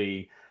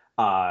simply,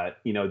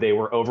 they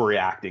were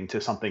overreacting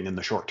to something in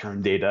the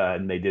short-term data,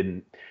 and they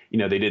didn't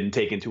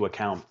take into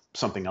account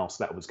something else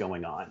that was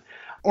going on.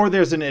 Or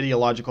there's an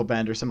ideological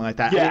bend or something like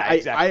that. Yeah,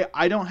 exactly.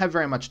 I don't have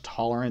very much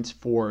tolerance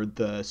for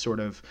the sort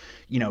of,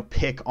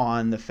 pick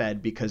on the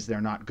Fed because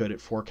they're not good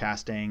at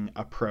forecasting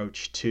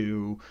approach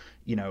to,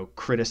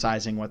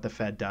 criticizing what the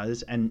Fed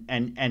does. And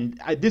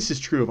this is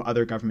true of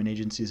other government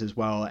agencies as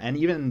well. And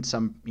even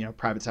some,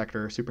 private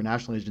sector or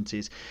supranational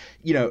agencies,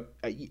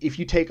 if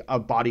you take a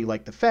body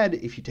like the Fed,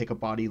 if you take a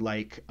body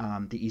like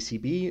the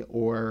ECB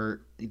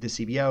or the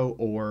CBO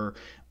or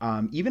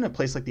even a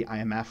place like the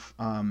IMF,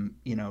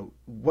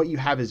 what you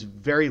have is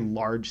very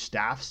large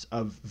staffs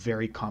of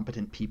very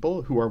competent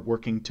people who are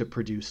working to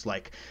produce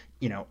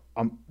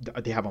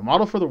they have a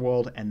model for the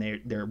world,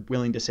 and they're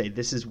willing to say,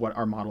 this is what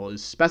our model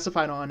is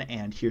specified on,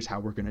 and here's how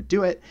we're going to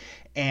do it.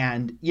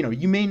 And,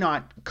 you may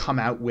not come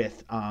out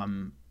with,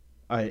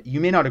 you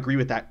may not agree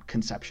with that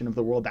conception of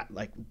the world, that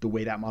the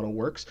way that model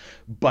works,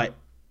 but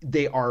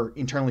they are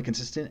internally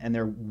consistent and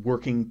they're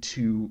working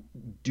to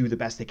do the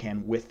best they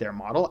can with their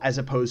model, as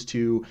opposed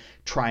to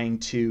trying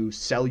to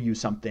sell you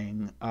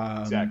something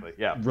exactly,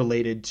 yeah,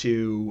 related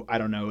to, I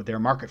don't know, their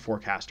market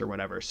forecast or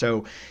whatever.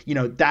 So,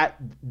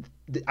 that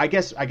I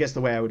guess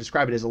the way I would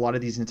describe it is a lot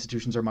of these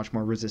institutions are much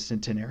more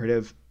resistant to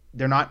narrative.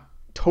 They're not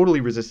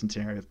totally resistant to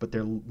narrative, but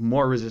they're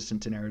more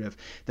resistant to narrative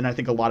than I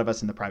think a lot of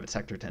us in the private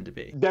sector tend to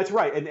be. That's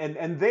right.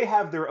 And they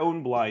have their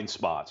own blind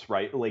spots,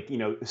 right?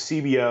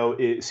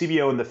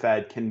 CBO and the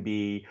Fed can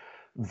be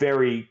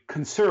very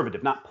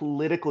conservative, not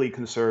politically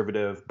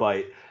conservative,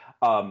 but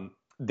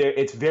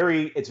it's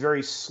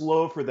very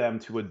slow for them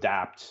to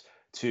adapt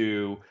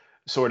to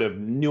sort of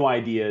new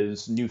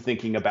ideas, new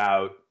thinking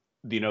about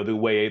the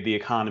way the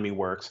economy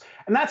works.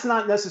 And that's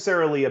not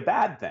necessarily a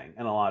bad thing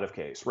in a lot of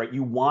cases, right?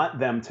 You want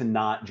them to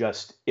not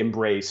just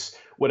embrace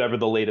whatever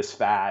the latest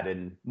fad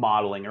in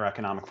modeling or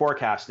economic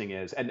forecasting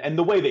is. And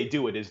the way they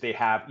do it is they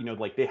have,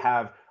 they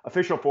have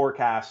official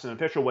forecasts, an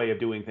official way of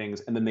doing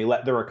things, and then they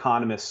let their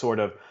economists sort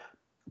of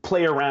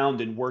play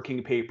around in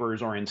working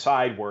papers or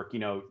inside work,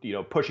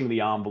 pushing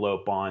the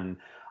envelope on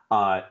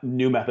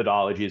new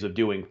methodologies of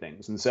doing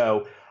things. And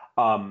so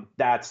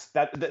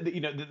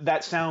that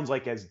sounds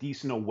like as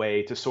decent a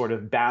way to sort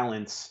of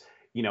balance,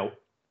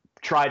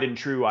 tried and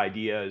true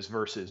ideas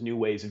versus new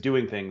ways of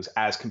doing things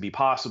as can be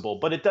possible.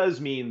 But it does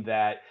mean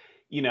that,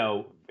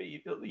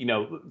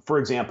 for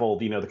example,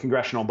 the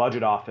Congressional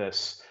Budget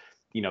Office,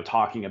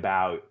 talking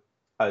about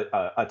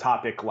a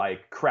topic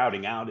like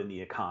crowding out in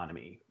the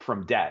economy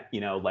from debt,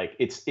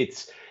 it's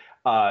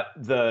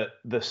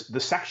the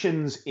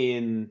sections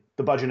in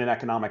the Budget and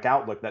Economic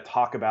Outlook that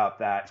talk about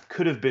that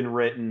could have been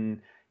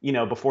written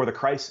before the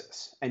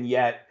crisis. And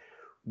yet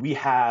we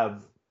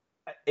have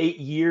 8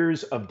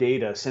 years of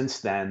data since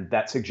then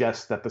that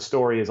suggests that the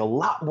story is a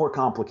lot more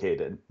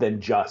complicated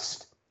than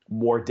just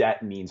more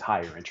debt means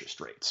higher interest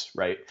rates,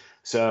 right?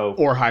 So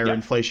or higher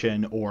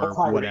inflation or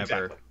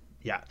whatever. Exactly.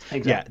 Yeah.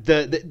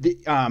 Exactly.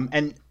 Yeah.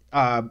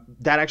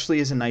 That actually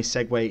is a nice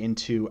segue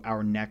into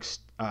our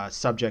next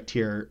subject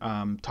here,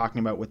 talking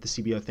about what the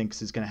CBO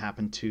thinks is going to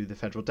happen to the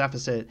federal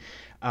deficit,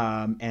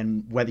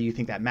 and whether you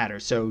think that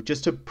matters. So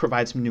just to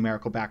provide some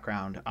numerical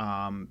background,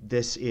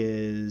 this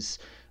is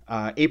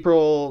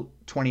April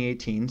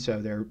 2018,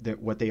 so they're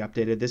what they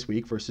updated this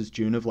week versus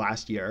June of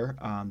last year,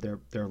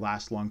 their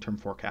last long-term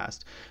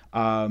forecast.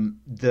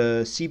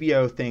 The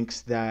CBO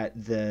thinks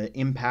that the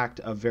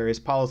impact of various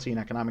policy and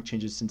economic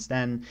changes since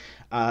then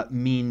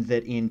mean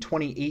that in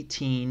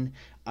 2018,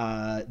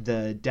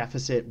 the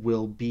deficit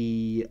will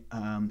be,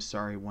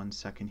 sorry, 1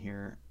 second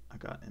here, I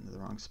got into the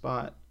wrong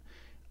spot.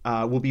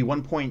 Will be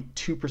 1.2%,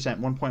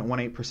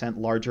 1.18%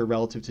 larger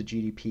relative to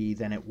GDP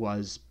than it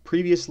was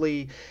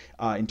previously.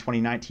 In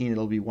 2019,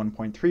 it'll be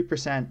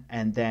 1.3%,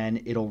 and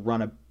then it'll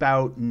run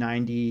about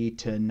 90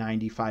 to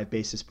 95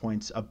 basis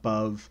points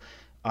above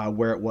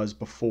where it was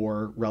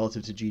before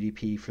relative to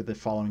GDP for the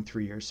following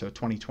 3 years, so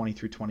 2020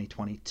 through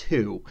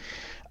 2022.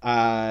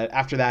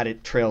 After that,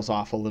 it trails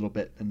off a little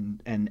bit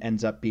and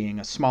ends up being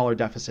a smaller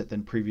deficit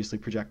than previously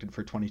projected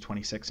for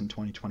 2026 and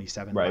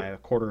 2027 by a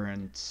quarter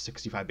and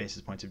 65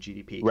 basis points of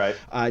GDP. Right.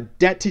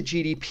 Debt to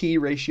GDP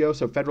ratio,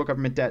 so federal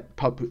government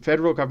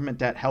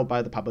debt held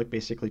by the public,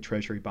 basically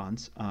treasury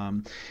bonds.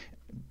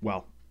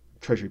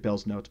 Treasury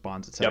bills, notes,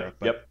 bonds, etc.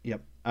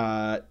 Yep.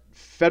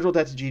 Federal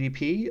debt to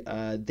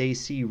GDP, they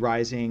see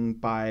rising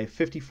by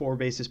 54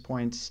 basis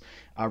points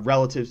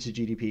relative to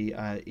GDP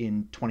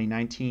in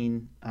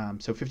 2019.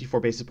 So 54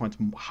 basis points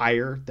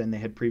higher than they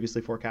had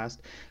previously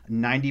forecast.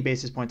 90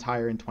 basis points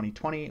higher in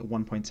 2020,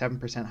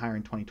 1.7% higher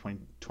in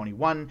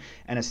 2021,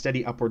 and a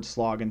steady upward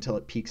slog until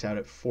it peaks out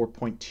at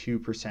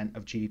 4.2%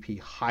 of GDP,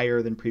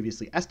 higher than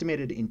previously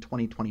estimated in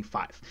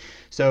 2025.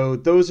 So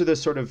those are the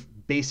sort of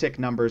basic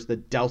numbers, the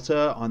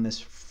delta on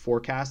this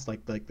forecast,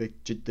 like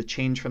the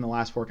change from the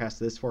last forecast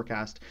to this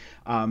forecast.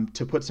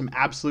 To put some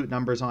absolute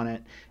numbers on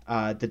it,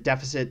 the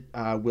deficit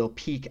will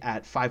peak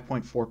at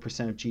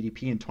 5.4% of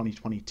GDP in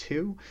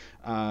 2022.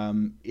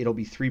 It'll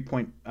be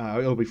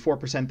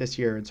 4% this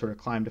year and sort of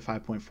climb to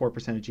 5.4%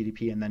 of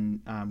GDP, and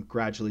then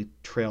gradually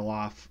trail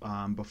off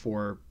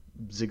before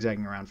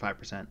zigzagging around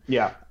 5%.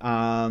 Yeah.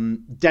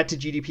 Debt to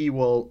GDP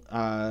will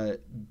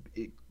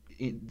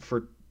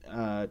for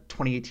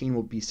 2018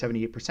 will be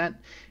 78%.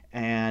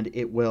 And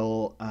it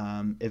will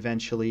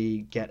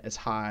eventually get as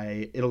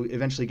high. It'll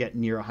eventually get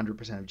near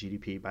 100% of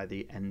GDP by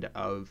the end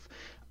of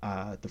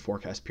the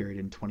forecast period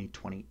in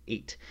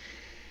 2028.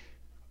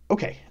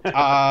 Okay,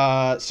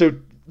 so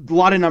a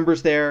lot of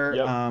numbers there.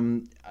 Yep.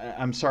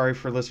 I'm sorry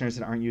for listeners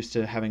that aren't used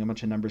to having a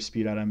bunch of numbers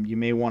spewed at them. You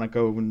may want to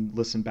go and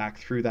listen back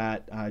through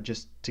that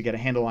just to get a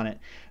handle on it,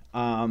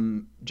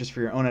 just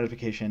for your own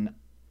edification.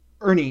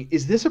 Ernie,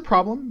 is this a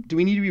problem? Do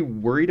we need to be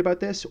worried about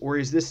this? Or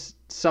is this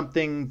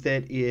something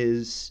that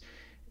is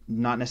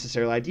not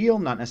necessarily ideal,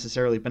 not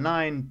necessarily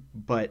benign,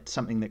 but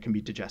something that can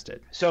be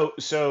digested?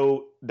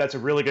 So that's a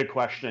really good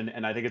question,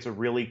 and I think it's a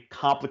really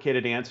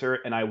complicated answer.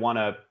 And I want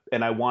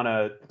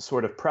to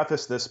sort of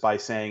preface this by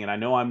saying, and I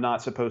know I'm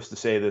not supposed to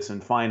say this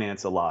in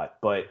finance a lot,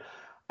 but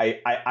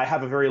I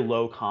have a very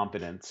low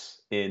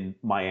confidence in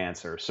my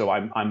answer. So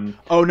I'm.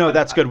 Oh no,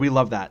 that's good. We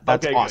love that.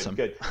 That's okay, awesome.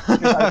 Good.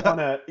 Because I want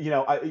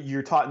to,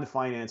 you're taught in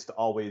finance to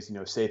always,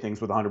 say things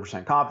with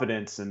 100%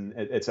 confidence and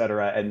et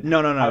cetera. And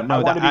no.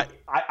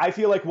 I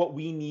feel like what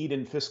we need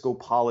in fiscal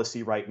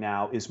policy right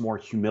now is more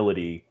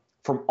humility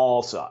from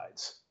all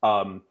sides.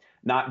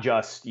 Not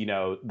just,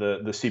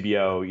 the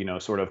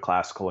CBO, sort of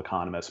classical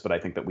economists, but I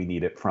think that we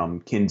need it from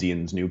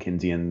Keynesians, new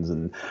Keynesians,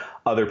 and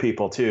other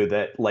people too,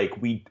 that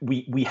like we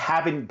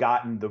haven't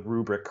gotten the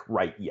rubric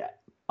right yet.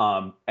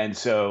 And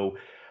so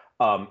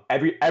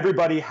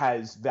everybody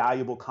has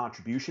valuable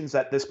contributions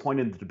at this point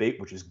in the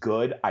debate, which is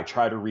good. I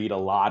try to read a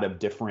lot of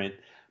different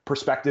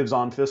perspectives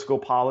on fiscal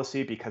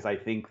policy because I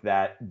think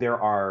that there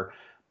are,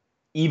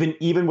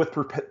 even with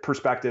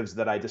perspectives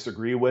that I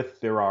disagree with,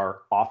 there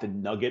are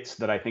often nuggets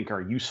that I think are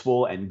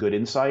useful and good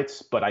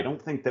insights. But I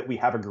don't think that we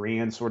have a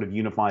grand sort of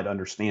unified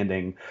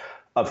understanding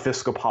of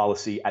fiscal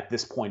policy at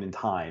this point in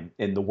time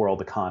in the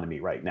world economy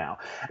right now,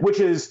 which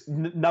is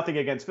nothing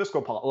against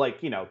fiscal policy.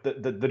 Like,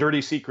 the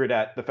dirty secret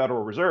at the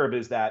Federal Reserve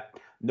is that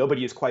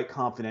nobody is quite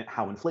confident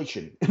how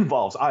inflation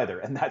involves either.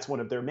 And that's one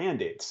of their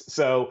mandates.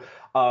 So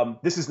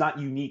this is not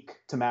unique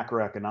to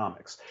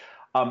macroeconomics.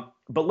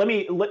 But let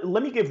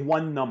me give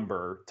one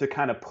number to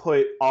kind of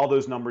put all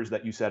those numbers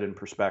that you said in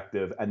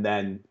perspective, and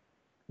then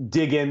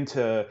dig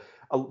into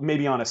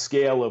maybe on a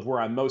scale of where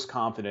I'm most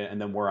confident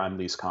and then where I'm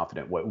least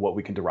confident, what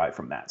we can derive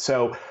from that.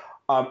 So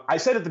I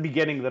said at the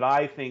beginning that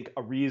I think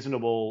a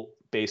reasonable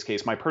base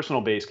case, my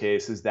personal base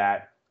case, is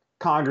that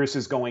Congress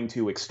is going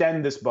to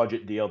extend this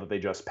budget deal that they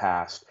just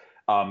passed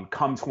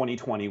come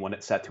 2020 when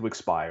it's set to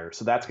expire.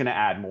 So that's going to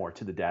add more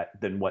to the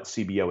debt than what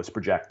CBO is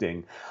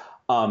projecting.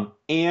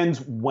 And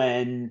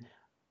when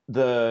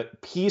the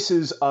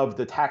pieces of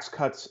the Tax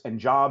Cuts and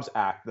Jobs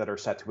Act that are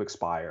set to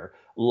expire,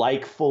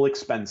 like full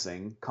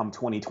expensing come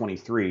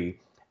 2023,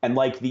 and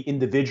like the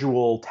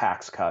individual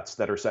tax cuts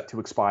that are set to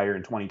expire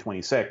in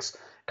 2026,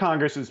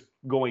 Congress is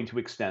going to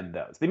extend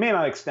those. They may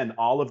not extend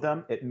all of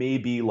them. It may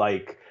be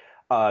like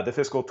the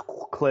fiscal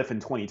cliff in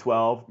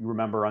 2012. You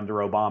remember under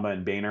Obama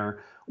and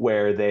Boehner,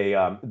 where they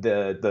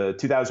the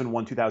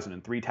 2001,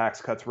 2003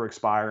 tax cuts were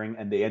expiring,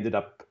 and they ended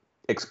up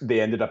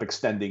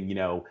extending,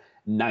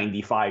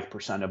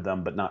 95% of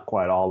them, but not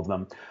quite all of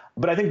them.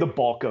 But I think the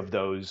bulk of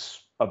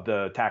those of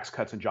the Tax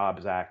Cuts and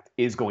Jobs Act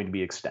is going to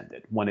be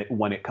extended when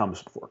it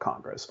comes before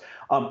Congress.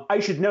 I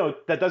should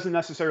note that doesn't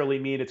necessarily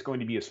mean it's going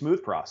to be a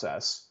smooth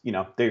process.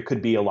 There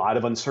could be a lot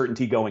of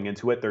uncertainty going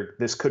into it.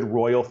 This could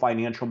roil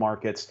financial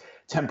markets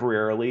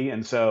temporarily,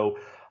 and so.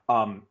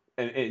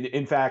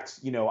 In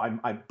fact,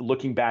 I'm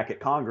looking back at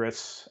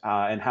Congress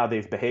and how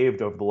they've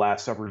behaved over the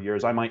last several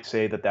years. I might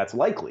say that that's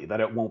likely, that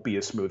it won't be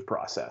a smooth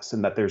process,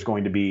 and that there's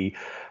going to be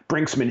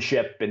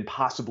brinksmanship and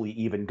possibly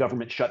even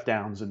government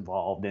shutdowns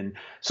involved. And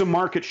so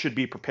markets should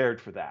be prepared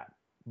for that.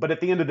 But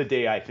at the end of the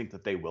day, I think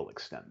that they will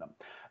extend them.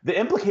 The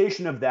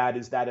implication of that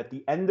is that at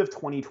the end of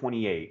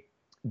 2028,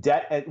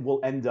 debt will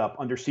end up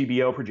under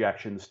CBO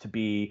projections to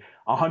be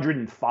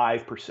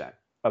 105%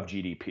 of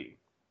GDP.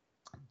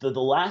 The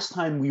last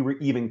time we were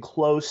even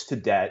close to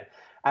debt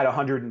at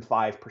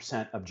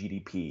 105% of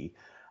GDP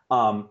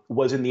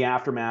was in the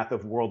aftermath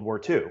of World War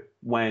II,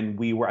 when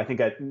we were, I think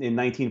in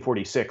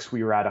 1946,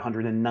 we were at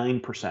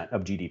 109%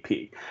 of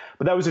GDP.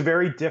 But that was a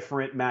very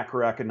different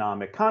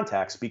macroeconomic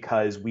context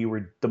because we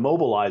were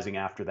demobilizing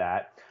after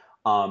that.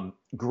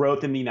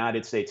 Growth in the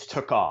United States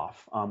took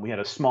off. We had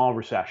a small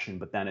recession,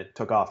 but then it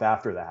took off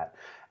after that.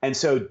 And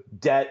so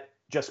debt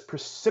just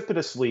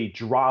precipitously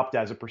dropped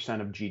as a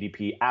percent of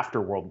GDP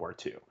after World War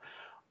II.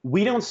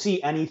 We don't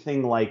see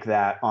anything like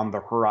that on the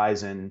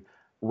horizon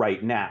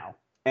right now.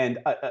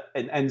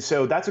 And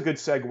so that's a good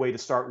segue to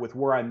start with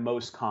where I'm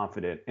most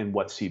confident in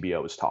what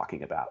CBO is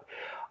talking about.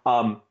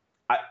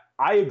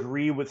 I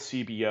agree with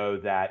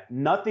CBO that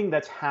nothing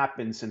that's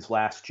happened since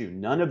last June,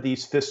 none of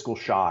these fiscal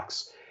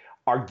shocks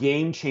are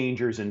game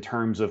changers in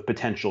terms of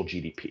potential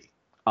GDP.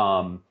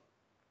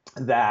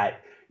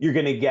 That you're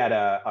going to get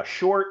a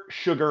short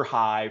sugar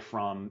high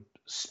from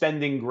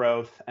spending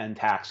growth and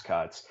tax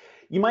cuts.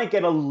 You might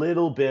get a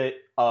little bit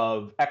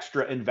of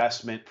extra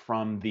investment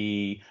from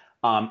the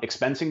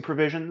expensing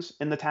provisions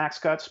in the tax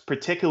cuts,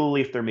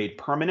 particularly if they're made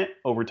permanent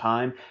over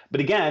time. But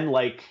again,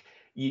 like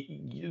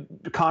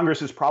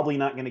Congress is probably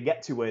not going to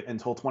get to it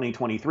until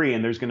 2023,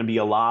 and there's going to be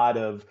a lot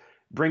of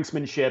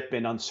brinksmanship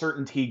and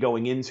uncertainty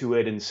going into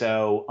it. And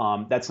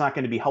so that's not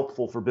going to be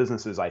helpful for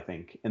businesses, I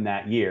think, in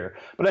that year.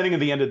 But I think at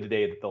the end of the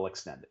day that they'll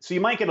extend it. So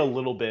you might get a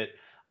little bit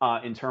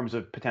in terms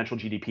of potential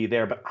GDP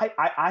there. But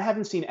I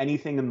haven't seen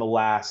anything in the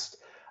last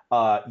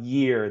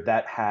year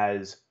that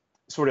has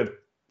sort of,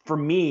 for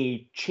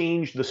me,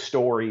 changed the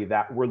story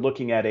that we're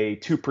looking at a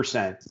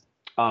 2%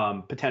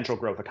 potential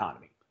growth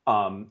economy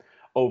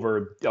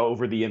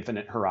over the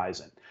infinite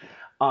horizon.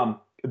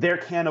 There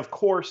can, of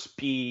course,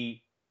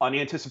 be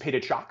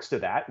unanticipated shocks to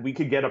that. We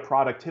could get a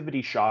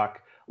productivity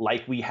shock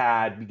like we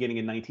had beginning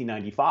in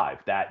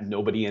 1995 that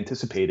nobody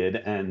anticipated,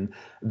 and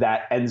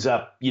that ends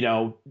up,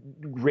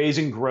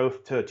 raising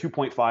growth to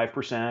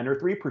 2.5% or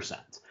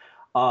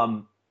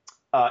 3%.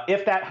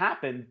 If that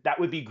happened, that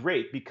would be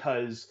great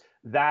because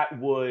that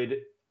would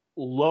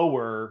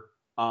lower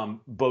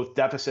both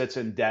deficits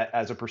and debt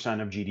as a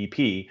percent of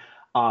GDP.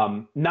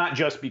 Not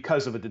just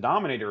because of a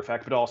denominator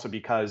effect, but also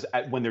because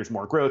when there's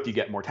more growth, you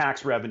get more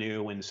tax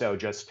revenue. And so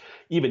just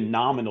even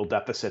nominal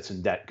deficits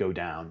and debt go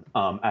down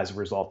as a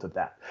result of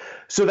that.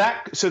 So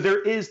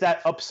there is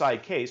that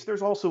upside case.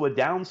 There's also a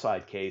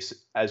downside case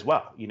as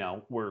well.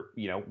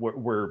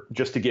 We're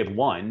just to give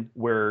one,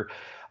 we're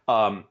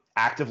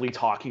actively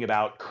talking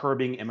about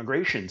curbing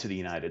immigration to the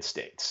United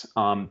States.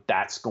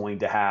 That's going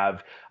to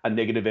have a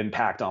negative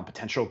impact on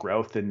potential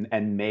growth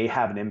and may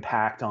have an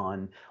impact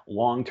on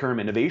long-term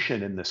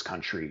innovation in this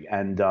country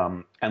and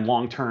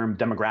long-term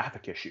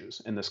demographic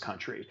issues in this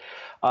country.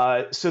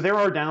 So there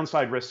are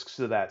downside risks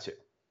to that too.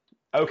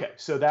 Okay,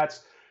 so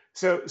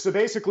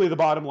basically the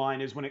bottom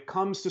line is when it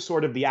comes to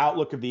sort of the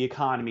outlook of the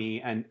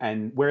economy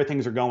and where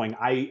things are going,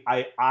 I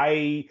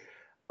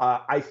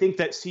think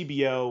that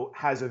CBO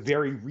has a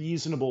very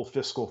reasonable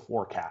fiscal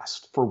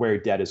forecast for where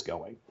debt is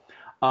going.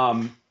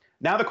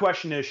 Now the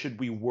question is, should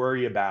we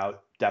worry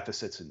about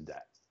deficits and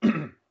debt?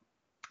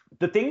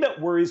 The thing that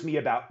worries me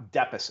about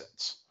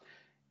deficits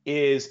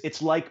is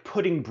it's like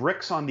putting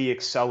bricks on the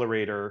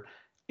accelerator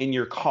in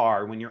your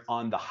car when you're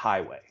on the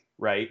highway,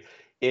 right?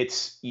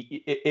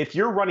 If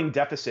you're running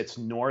deficits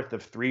north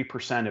of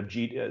 3% of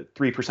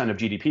 3% of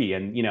GDP,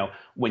 and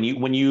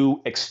when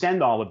you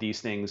extend all of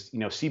these things,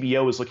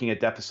 CBO is looking at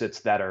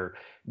deficits that are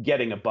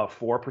getting above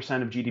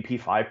 4% of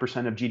GDP,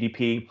 5% of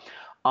GDP.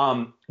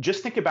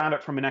 Just think about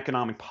it from an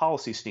economic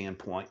policy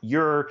standpoint.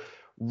 You're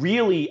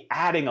really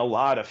adding a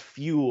lot of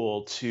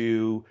fuel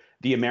to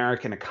the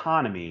American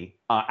economy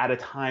at a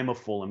time of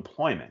full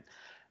employment.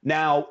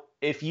 Now,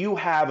 if you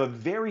have a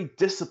very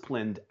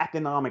disciplined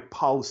economic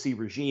policy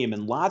regime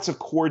and lots of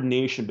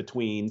coordination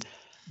between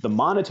the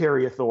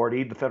monetary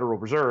authority, the Federal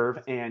Reserve,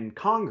 and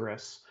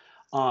Congress,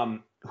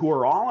 who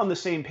are all on the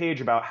same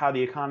page about how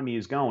the economy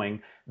is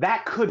going,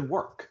 that could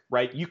work,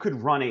 right? You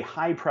could run a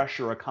high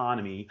pressure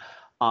economy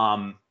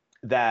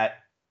that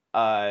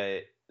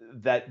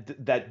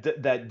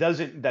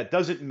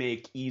doesn't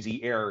make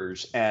easy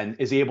errors and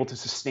is able to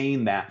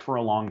sustain that for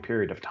a long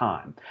period of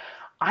time.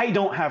 I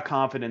don't have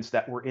confidence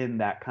that we're in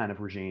that kind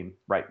of regime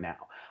right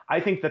now.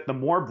 I think that the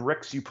more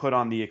bricks you put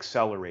on the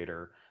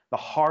accelerator, the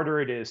harder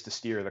it is to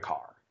steer the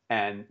car.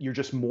 And you're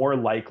just more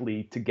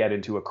likely to get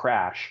into a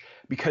crash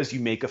because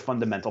you make a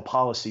fundamental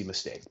policy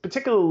mistake,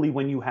 particularly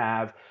when you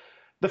have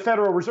the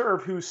Federal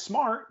Reserve, who's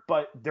smart,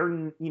 but they're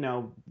in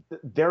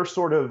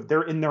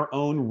their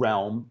own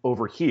realm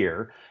over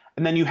here.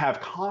 And then you have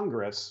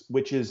Congress,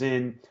 which is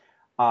in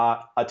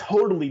a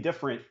totally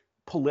different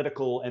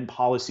political and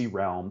policy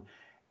realm.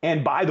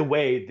 And by the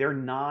way, they're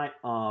not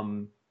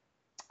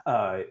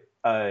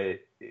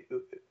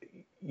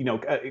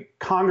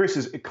Congress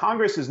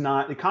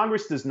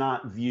does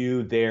not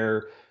view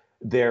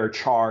their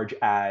charge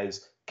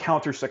as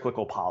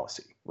counter-cyclical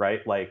policy,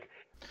 right? Like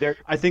they're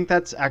I think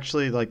that's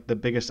actually like the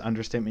biggest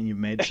understatement you've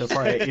made so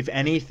far. If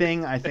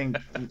anything, I think,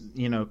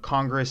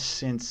 Congress,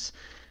 since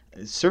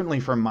certainly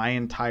for my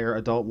entire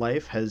adult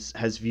life,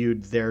 has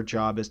viewed their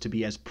job as to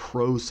be as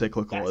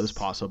pro-cyclical as yes,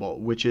 possible,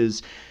 which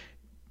is,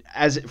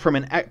 as from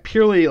an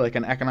purely like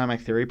an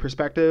economic theory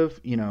perspective,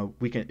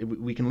 we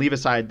can leave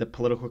aside the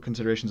political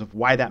considerations of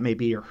why that may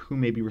be or who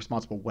may be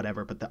responsible,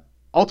 whatever. But the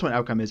ultimate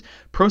outcome is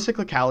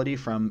pro-cyclicality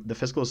from the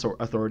fiscal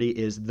authority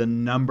is the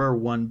number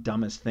one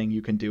dumbest thing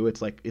you can do.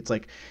 It's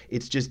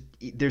just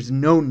there's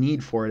no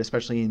need for it,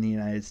 especially in the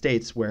United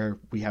States where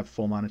we have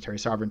full monetary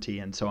sovereignty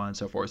and so on and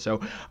so forth. So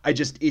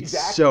it's exactly.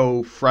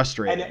 so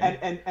frustrating.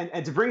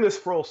 And to bring this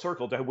full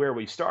circle to where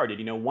we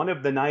started, one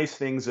of the nice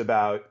things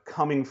about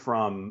coming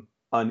from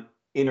an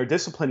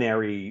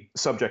interdisciplinary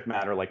subject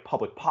matter like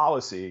public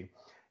policy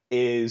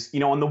is,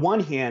 on the one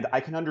hand, I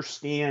can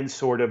understand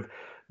sort of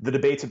the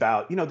debates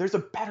about, there's a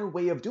better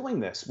way of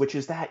doing this, which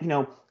is that,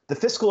 the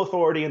fiscal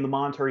authority and the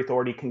monetary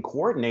authority can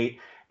coordinate,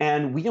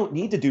 and we don't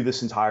need to do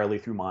this entirely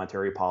through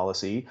monetary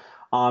policy.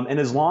 And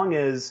as long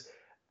as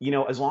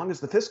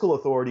the fiscal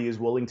authority is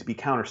willing to be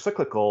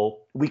countercyclical,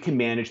 we can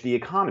manage the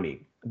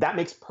economy. That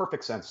makes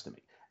perfect sense to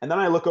me. And then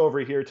I look over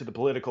here to the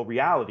political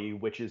reality,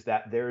 which is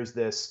that there's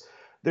this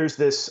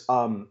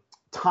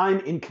time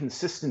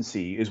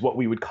inconsistency, is what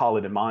we would call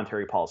it in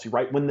monetary policy,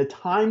 right? When the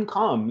time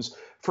comes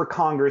for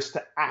Congress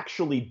to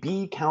actually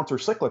be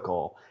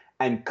countercyclical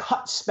and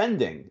cut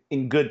spending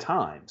in good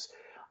times.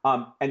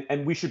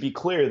 And we should be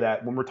clear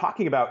that when we're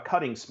talking about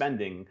cutting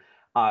spending,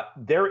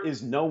 there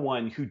is no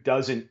one who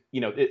doesn't,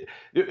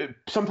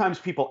 sometimes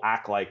people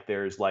act like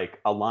there's like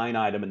a line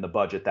item in the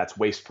budget that's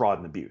waste, fraud,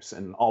 and abuse.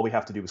 And all we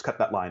have to do is cut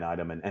that line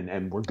item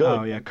and we're good.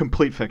 Oh yeah,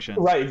 complete fiction.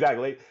 Right,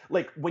 exactly.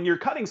 Like when you're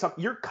cutting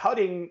something, you're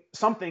cutting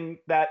something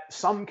that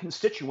some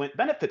constituent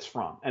benefits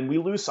from. And we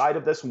lose sight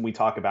of this when we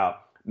talk about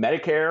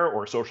Medicare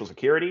or Social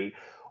Security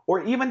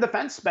or even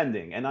defense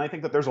spending. And I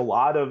think that there's a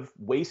lot of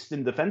waste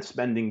in defense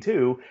spending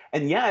too.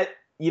 And yet,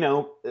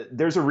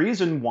 there's a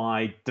reason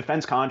why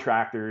defense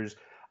contractors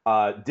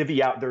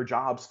divvy out their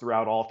jobs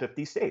throughout all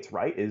 50 states,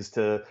 right? Is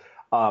to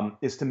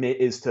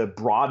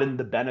broaden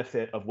the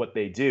benefit of what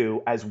they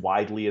do as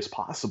widely as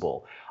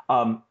possible.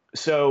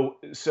 So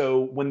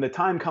when the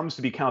time comes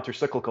to be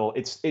countercyclical,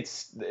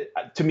 it's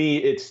to me,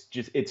 it's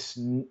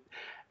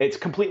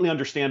completely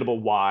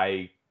understandable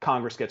why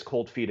Congress gets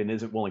cold feet and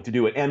isn't willing to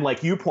do it. And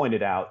like you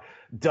pointed out,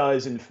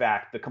 does in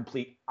fact the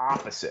complete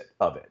opposite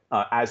of it,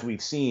 as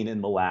we've seen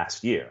in the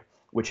last year,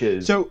 which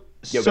is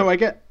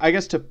I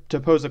guess to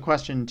pose a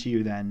question to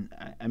you then,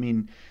 I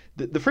mean,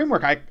 the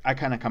framework I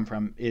kind of come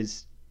from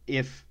is,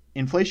 if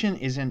inflation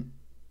isn't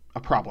a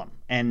problem,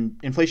 and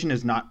inflation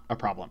is not a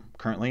problem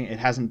currently, it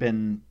hasn't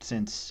been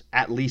since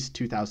at least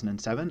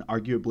 2007,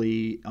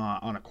 arguably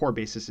on a core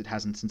basis it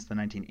hasn't since the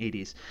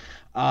 1980s.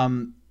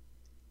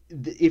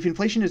 If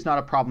inflation is not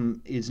a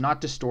problem, is not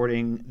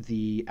distorting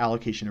the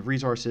allocation of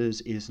resources,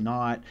 is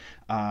not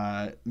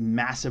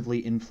massively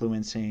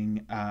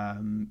influencing,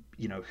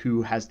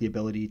 who has the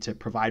ability to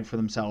provide for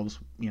themselves,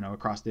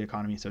 across the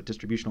economy. So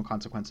distributional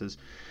consequences,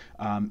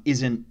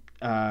 isn't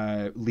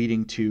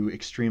leading to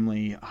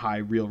extremely high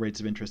real rates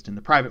of interest in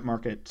the private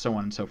market, so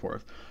on and so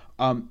forth.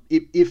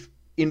 If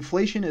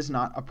inflation is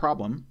not a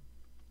problem,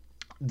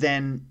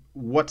 then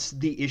what's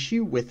the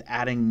issue with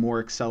adding more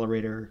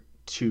accelerator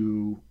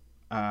to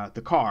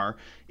the car?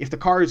 If the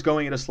car is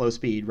going at a slow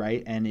speed,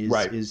 right, and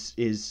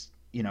is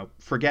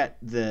forget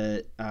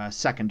the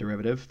second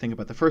derivative, think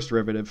about the first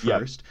derivative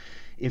first.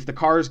 Yep. If the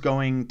car is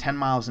going 10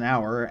 miles an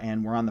hour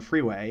and we're on the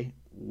freeway,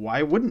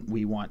 why wouldn't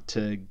we want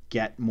to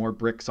get more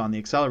bricks on the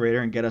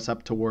accelerator and get us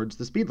up towards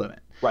the speed limit?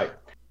 Right.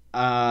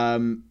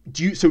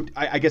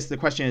 I guess the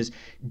question is,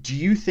 do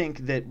you think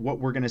that what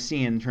we're going to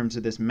see in terms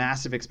of this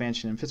massive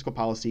expansion in fiscal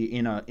policy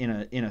in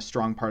a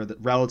strong part of the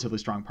relatively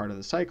strong part of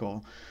the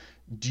cycle,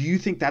 do you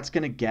think that's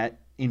going to get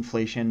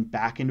inflation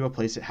back into a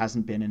place it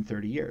hasn't been in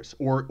 30 years,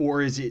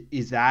 or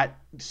is that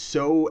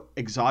so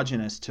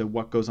exogenous to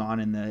what goes on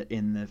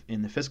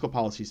in the fiscal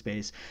policy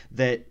space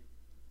that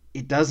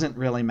it doesn't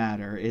really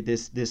matter?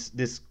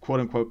 This quote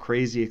unquote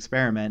crazy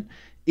experiment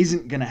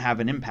isn't going to have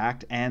an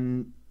impact,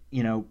 and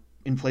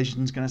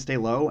inflation is going to stay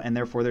low, and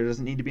therefore there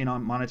doesn't need to be a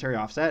monetary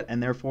offset,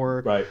 and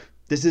therefore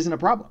this isn't a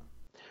problem.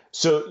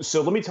 So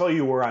let me tell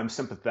you where I'm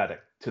sympathetic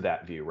to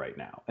that view right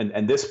now.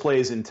 And this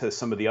plays into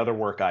some of the other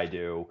work I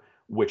do,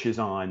 which is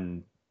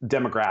on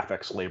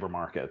demographics, labor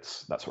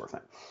markets, that sort of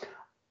thing.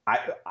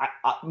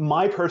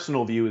 My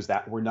personal view is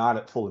that we're not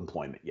at full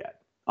employment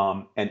yet.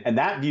 And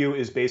that view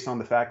is based on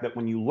the fact that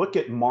when you look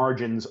at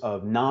margins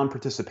of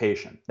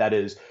non-participation, that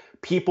is,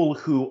 people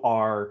who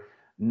are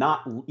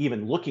not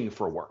even looking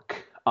for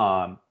work,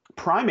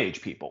 prime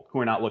age people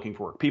who are not looking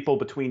for work, people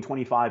between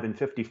 25 and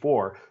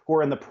 54 who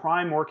are in the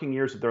prime working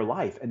years of their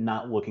life and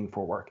not looking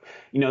for work.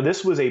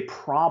 This was a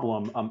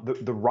problem,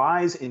 the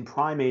rise in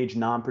prime age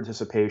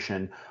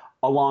non-participation,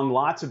 along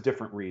lots of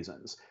different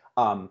reasons.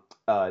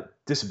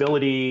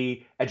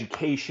 disability,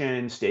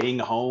 education, staying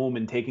home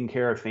and taking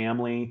care of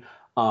family,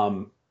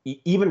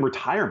 even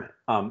retirement,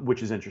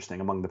 which is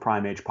interesting among the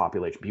prime age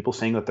population. People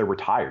saying that they're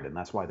retired and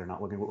that's why they're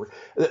not looking for work.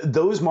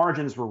 Those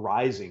margins were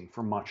rising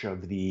for much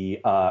of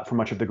the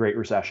Great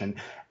Recession,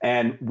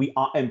 and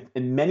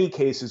in many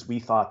cases we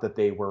thought that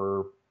they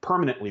were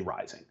permanently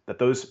rising, that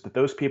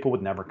those people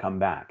would never come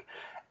back,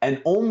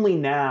 and only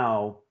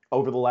now,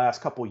 over the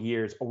last couple of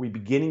years, are we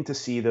beginning to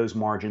see those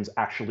margins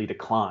actually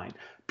decline.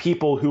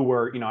 People who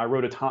were, I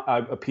wrote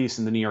a piece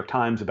in the New York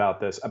Times about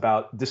this,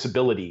 about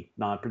disability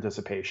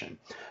non-participation,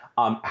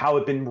 how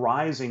it had been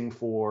rising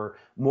for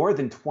more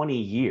than 20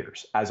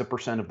 years as a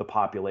percent of the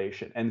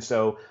population. And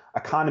so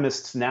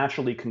economists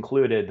naturally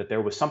concluded that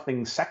there was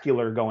something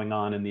secular going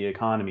on in the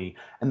economy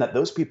and that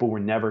those people were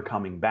never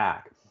coming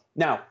back.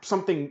 Now,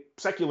 something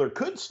secular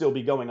could still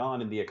be going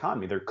on in the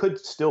economy. There could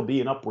still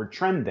be an upward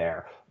trend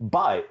there,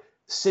 but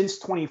since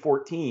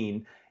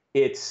 2014,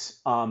 it's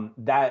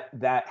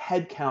that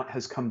head count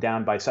has come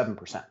down by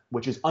 7%,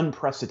 which is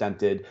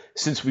unprecedented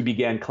since we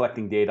began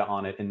collecting data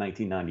on it in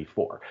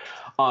 1994.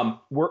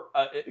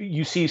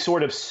 You see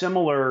sort of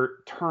similar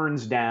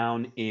turns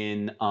down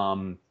in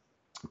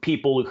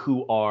people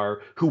who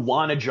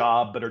want a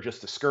job but are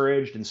just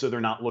discouraged, and so they're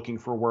not looking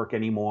for work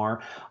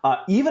anymore.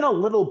 Even a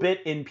little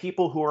bit in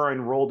people who are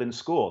enrolled in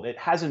school. It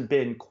hasn't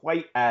been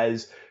quite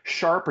as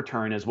sharp a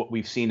turn as what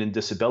we've seen in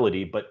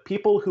disability, but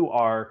people who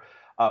are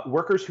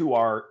workers who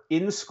are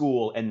in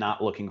school and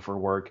not looking for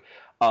work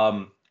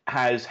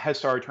has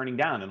started turning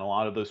down, and a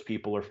lot of those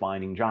people are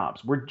finding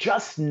jobs. We're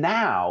just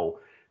now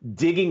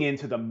digging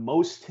into the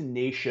most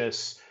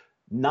tenacious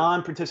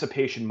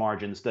non-participation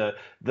margins, the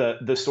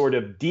sort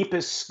of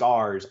deepest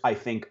scars, I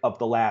think, of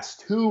the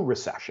last two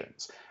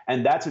recessions.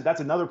 And that's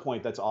another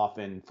point that's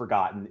often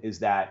forgotten, is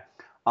that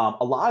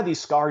a lot of these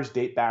scars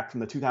date back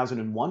from the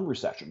 2001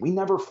 recession. We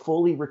never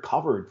fully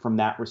recovered from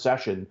that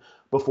recession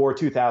before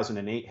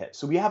 2008 hit.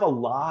 So we have a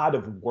lot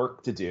of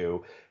work to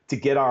do to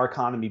get our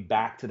economy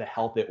back to the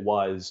health it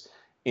was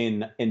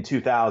in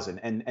 2000.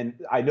 And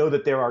I know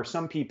that there are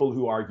some people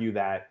who argue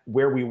that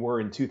where we were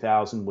in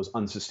 2000 was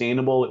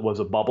unsustainable. It was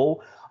a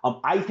bubble.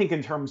 I think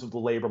in terms of the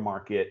labor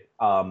market,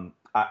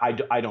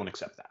 I don't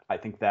accept that. I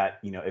think that,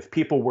 if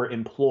people were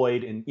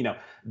employed in,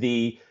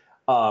 the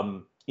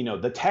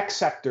tech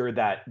sector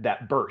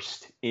that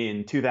burst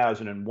in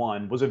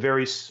 2001 was a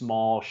very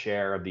small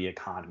share of the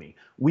economy.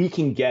 We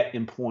can get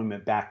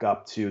employment back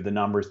up to the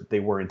numbers that they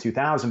were in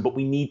 2000, but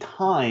we need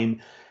time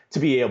to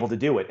be able to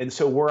do it. And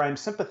so where I'm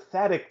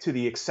sympathetic to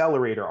the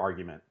accelerator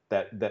argument,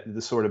 that the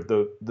sort of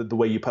the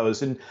way you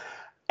posed, and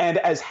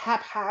as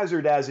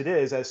haphazard as it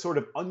is, as sort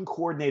of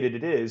uncoordinated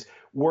it is,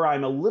 where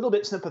I'm a little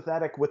bit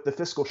sympathetic with the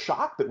fiscal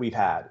shock that we've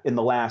had in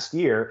the last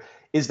year,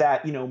 is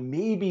that,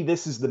 maybe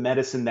this is the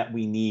medicine that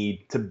we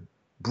need to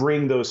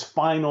bring those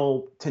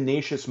final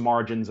tenacious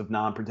margins of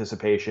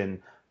non-participation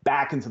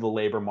back into the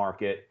labor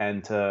market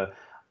and to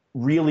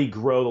really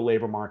grow the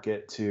labor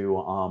market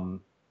to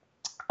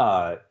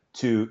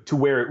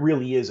where it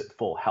really is at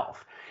full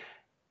health.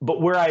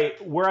 But where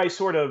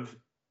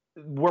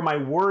my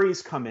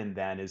worries come in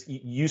then is,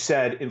 you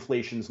said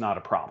inflation's not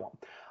a problem.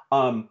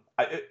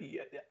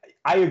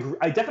 I agree.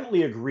 I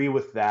definitely agree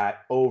with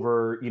that.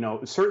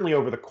 Certainly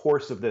over the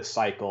course of this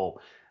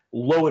cycle,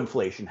 low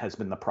inflation has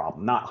been the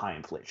problem, not high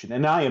inflation.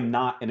 And I am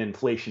not an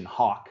inflation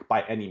hawk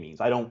by any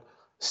means. I don't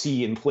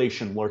see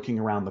inflation lurking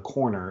around the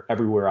corner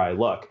everywhere I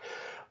look.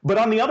 But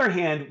on the other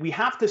hand, we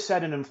have to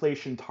set an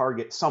inflation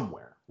target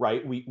somewhere,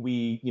 right?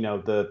 The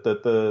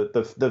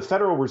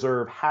Federal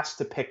Reserve has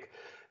to pick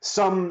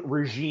some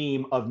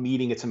regime of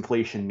meeting its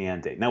inflation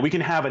mandate. Now, we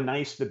can have a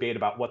nice debate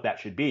about what that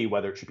should be,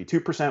 whether it should be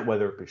 2%,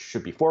 whether it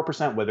should be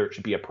 4%, whether it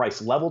should be a price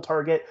level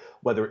target,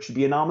 whether it should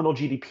be a nominal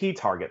GDP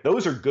target.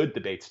 Those are good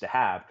debates to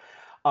have.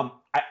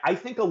 I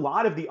think a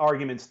lot of the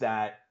arguments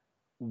that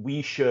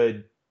we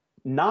should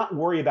not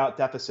worry about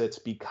deficits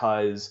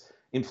because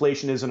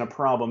inflation isn't a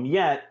problem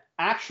yet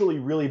actually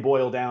really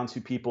boil down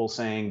to people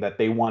saying that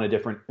they want a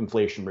different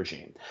inflation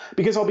regime.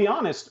 Because I'll be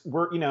honest,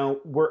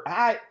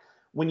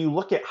 when you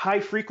look at high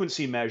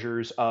frequency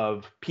measures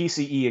of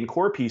PCE and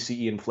core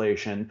PCE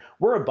inflation,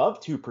 we're above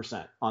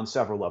 2% on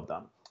several of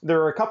them. There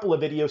are a couple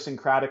of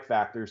idiosyncratic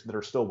factors that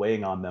are still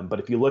weighing on them. But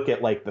if you look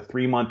at like the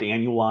 3-month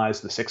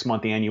annualized, the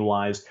 6-month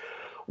annualized,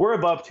 we're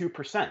above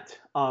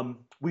 2%.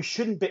 We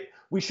shouldn't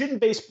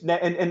base,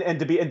 and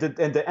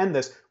to end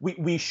this,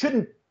 we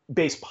shouldn't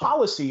base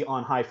policy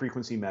on high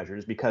frequency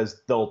measures because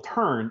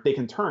they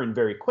can turn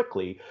very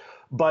quickly.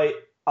 But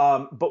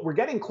we're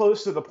getting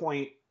close to the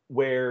point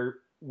where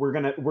we're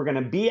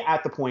gonna be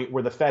at the point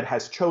where the Fed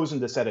has chosen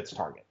to set its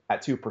target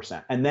at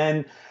 2%, and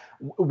then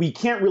we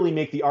can't really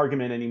make the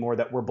argument anymore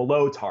that we're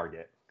below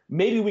target.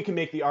 Maybe we can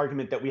make the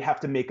argument that we have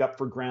to make up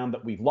for ground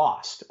that we've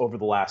lost over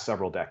the last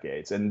several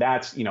decades, and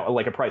that's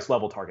like a price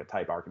level target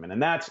type argument,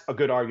 and that's a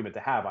good argument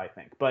to have, I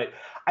think. But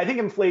I think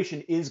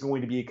inflation is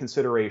going to be a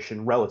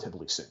consideration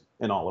relatively soon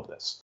in all of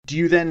this. Do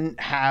you then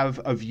have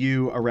a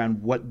view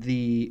around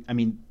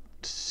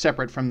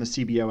separate from the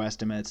CBO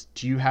estimates,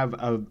 do you have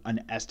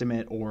an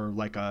estimate or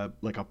like a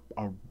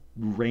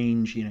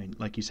range?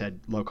 Like you said,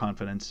 low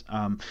confidence,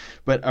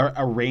 but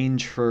a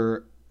range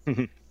for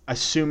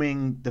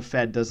assuming the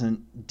Fed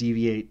doesn't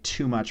deviate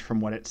too much from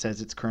what it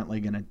says it's currently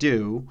going to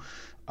do,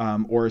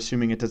 or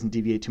assuming it doesn't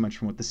deviate too much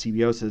from what the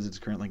CBO says it's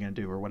currently going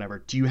to do, or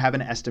whatever. Do you have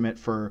an estimate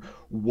for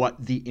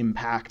what the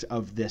impact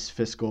of this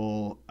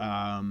fiscal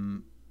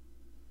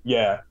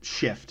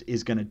shift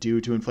is going to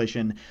do to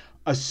inflation,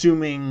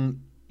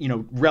 assuming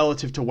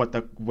relative to what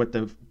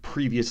the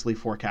previously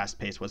forecast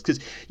pace was? Because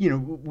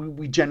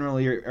we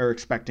generally are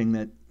expecting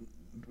that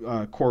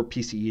core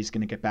PCE is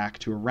going to get back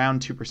to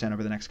around 2%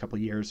 over the next couple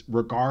of years,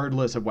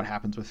 regardless of what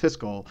happens with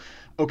fiscal.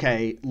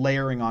 Okay,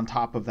 layering on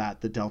top of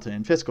that the delta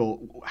in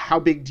fiscal, how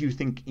big do you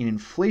think in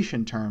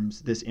inflation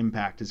terms this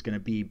impact is going to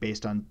be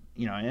based on,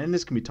 and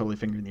this can be totally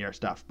finger in the air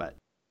stuff, but.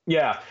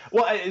 Yeah.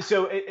 Well,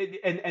 so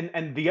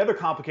and the other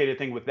complicated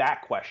thing with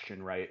that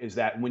question, right, is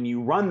that when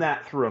you run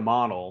that through a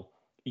model,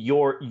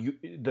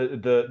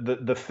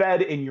 the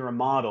Fed in your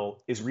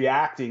model is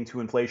reacting to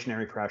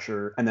inflationary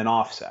pressure and then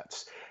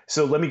offsets.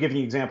 So let me give you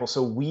an example.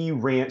 So we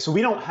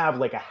don't have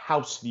like a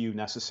house view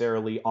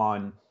necessarily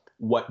on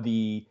what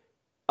the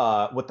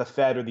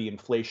Fed or the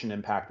inflation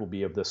impact will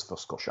be of this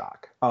fiscal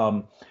shock.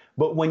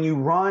 But when you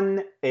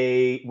run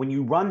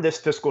this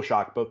fiscal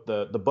shock, both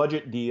the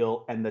budget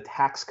deal and the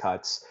tax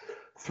cuts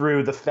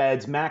through the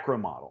Fed's macro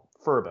model,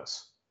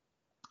 FRBUS,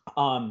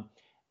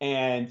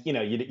 and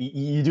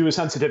you do a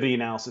sensitivity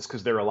analysis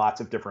because there are lots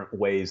of different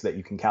ways that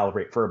you can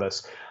calibrate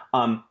FRBUS.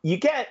 You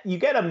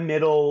get a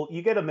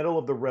middle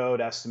of the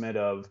road estimate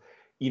of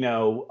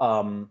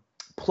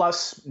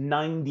plus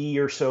 90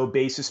 or so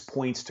basis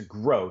points to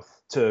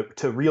growth to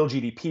real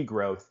GDP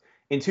growth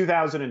in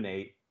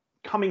 2008,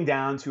 coming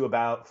down to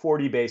about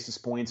 40 basis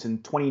points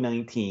in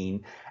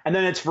 2019, and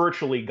then it's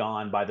virtually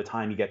gone by the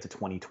time you get to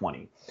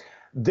 2020.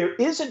 There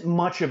isn't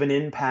much of an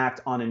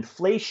impact on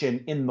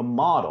inflation in the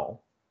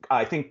model.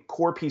 I think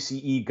core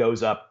PCE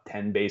goes up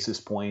 10 basis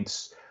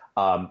points,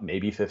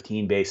 maybe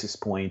 15 basis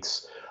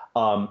points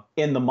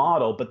in the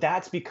model, but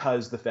that's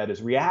because the Fed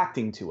is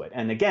reacting to it.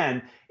 And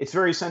again, it's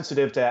very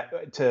sensitive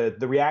to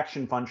the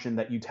reaction function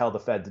that you tell the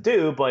Fed to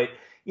do, but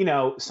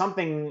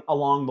something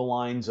along the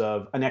lines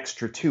of an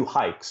extra 2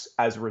 hikes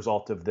as a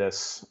result of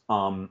this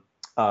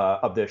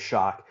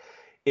shock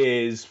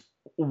is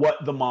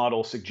what the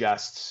model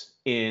suggests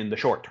in the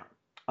short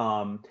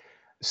term.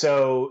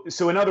 So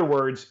in other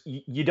words,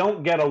 you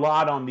don't get a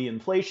lot on the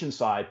inflation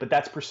side, but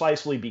that's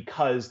precisely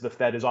because the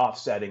Fed is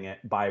offsetting it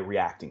by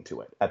reacting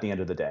to it at the end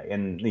of the day,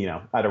 and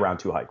at around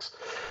 2 hikes.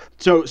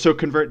 So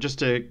convert, just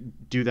to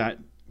do that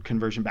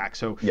conversion back.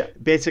 So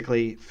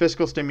basically,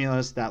 fiscal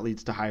stimulus, that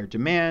leads to higher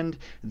demand,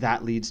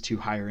 that leads to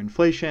higher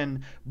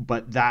inflation,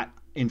 but that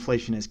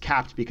inflation is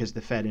capped because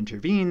the Fed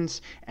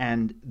intervenes,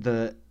 and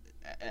the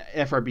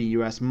FRB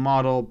US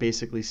model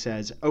basically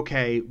says,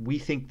 okay, we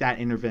think that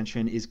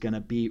intervention is going to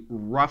be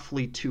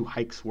roughly 2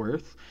 hikes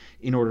worth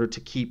in order to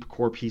keep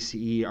core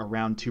PCE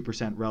around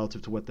 2%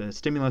 relative to what the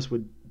stimulus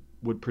would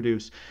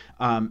produce.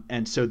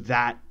 And so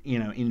that,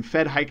 in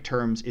Fed hike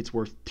terms, it's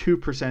worth 2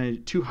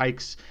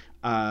 hikes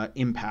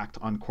impact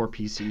on core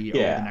PCE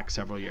over the next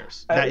several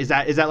years. Is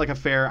that like a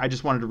fair? I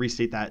just wanted to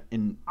restate that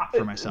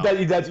for myself.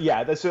 That's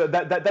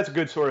a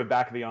good sort of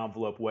back of the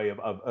envelope way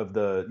of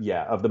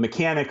the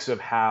mechanics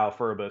of how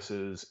FRBUS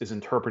is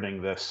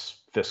interpreting this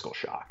fiscal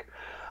shock.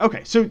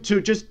 Okay, so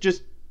just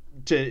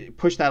to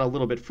push that a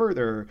little bit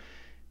further,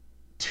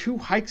 2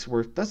 hikes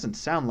worth doesn't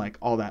sound like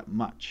all that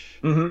much.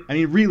 Mm-hmm. I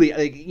mean, really,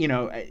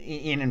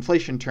 in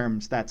inflation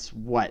terms, that's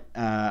what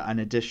an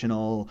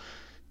additional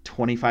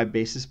 25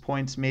 basis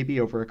points maybe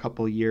over a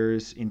couple of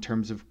years in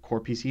terms of core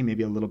PCE,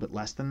 maybe a little bit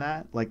less than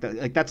that.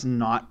 That's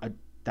not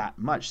that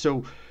much.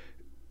 So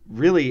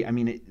really, I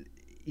mean,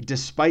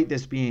 despite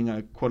this being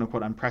a quote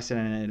unquote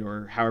unprecedented,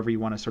 or however you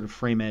want to sort of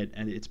frame it,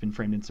 and it's been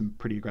framed in some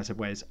pretty aggressive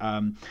ways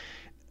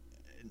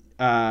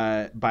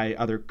by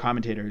other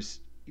commentators,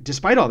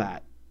 despite all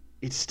that,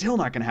 it's still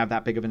not going to have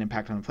that big of an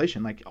impact on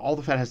inflation. Like, all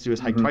the Fed has to do is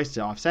hike twice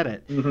to offset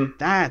it. Mm-hmm.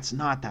 That's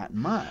not that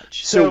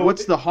much. So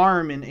what's the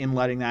harm in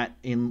letting that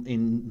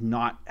in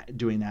not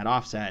doing that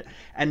offset?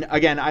 And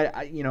again,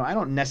 I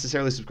don't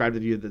necessarily subscribe to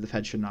the view that the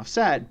Fed shouldn't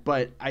offset,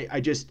 but I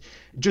just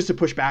to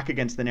push back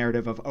against the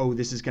narrative of, oh,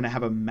 this is going to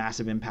have a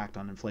massive impact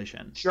on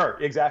inflation. Sure,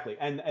 exactly.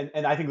 And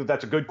I think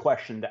that's a good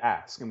question to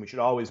ask, and we should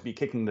always be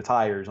kicking the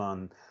tires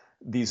on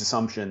these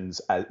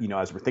assumptions as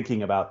we're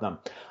thinking about them.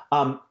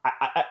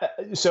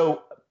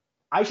 So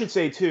I should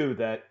say, too,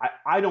 that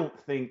I don't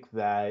think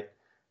that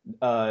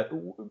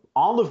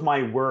all of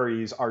my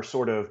worries are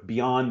sort of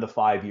beyond the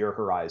 5-year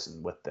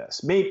horizon with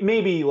this,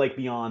 maybe like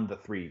beyond the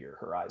 3-year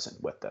horizon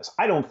with this.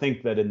 I don't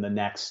think that in the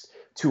next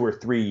 2 or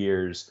 3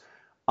 years,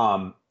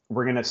 we're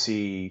going to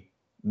see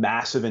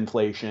massive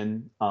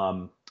inflation,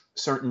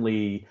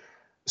 certainly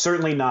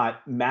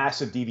not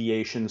massive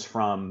deviations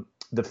from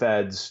the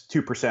Fed's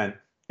 2%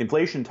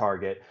 inflation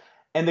target.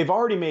 And they've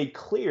already made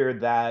clear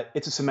that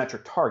it's a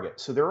symmetric target.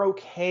 So they're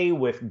okay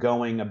with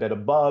going a bit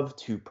above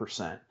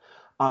 2%.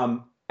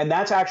 and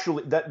that's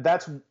actually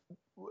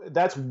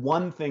that's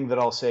one thing that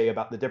I'll say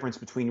about the difference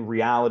between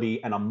reality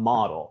and a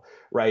model,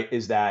 right?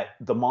 Is that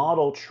the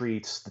model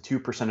treats the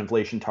 2%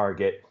 inflation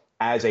target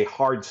as a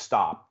hard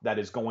stop that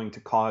is going to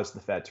cause the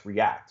Fed to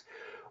react.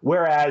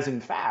 Whereas,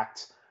 in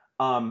fact,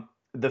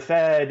 the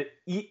Fed,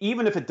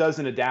 even if it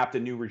doesn't adapt a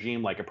new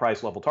regime like a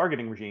price level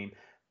targeting regime,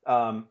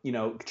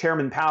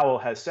 Chairman Powell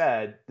has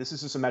said this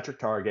is a symmetric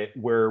target.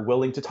 We're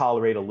willing to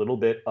tolerate a little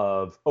bit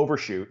of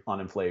overshoot on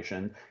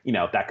inflation.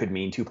 That could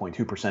mean 2.2%,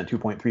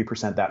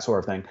 2.3%, that sort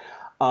of thing.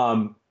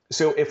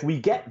 So if we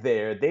get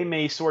there, they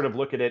may sort of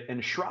look at it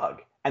and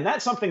shrug. And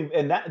that's something,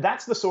 and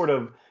that's the sort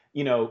of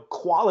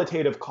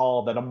qualitative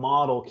call that a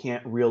model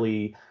can't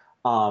really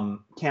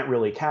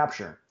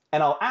capture.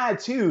 And I'll add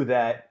too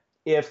that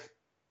if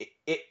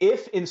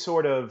in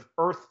sort of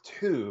Earth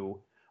 2,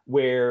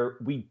 where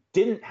we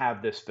didn't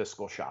have this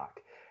fiscal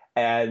shock,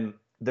 and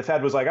the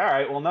Fed was like, all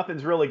right, well,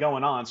 nothing's really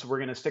going on, so we're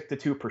going to stick to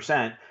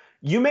 2%,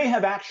 you may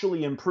have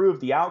actually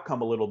improved the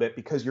outcome a little bit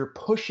because you're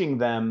pushing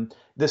them.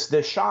 This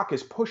shock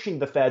is pushing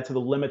the Fed to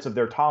the limits of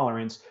their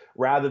tolerance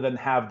rather than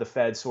have the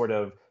Fed sort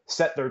of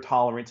set their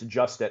tolerance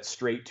just at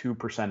straight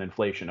 2%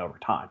 inflation over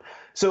time.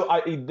 So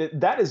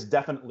that is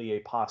definitely a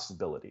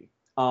possibility.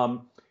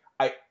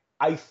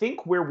 I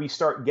think where we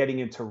start getting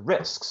into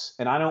risks,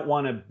 and I don't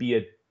want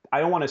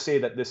to say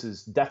that this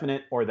is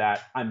definite or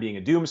that I'm being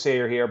a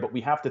doomsayer here, but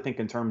we have to think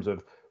in terms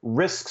of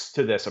risks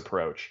to this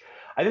approach.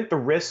 I think the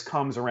risk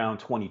comes around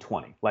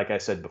 2020, like I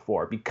said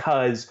before,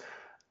 because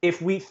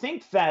if we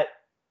think that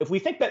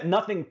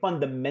nothing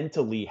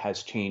fundamentally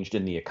has changed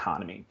in the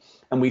economy,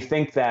 and we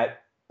think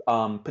that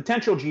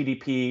potential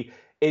GDP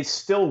is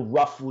still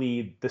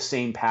roughly the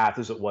same path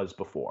as it was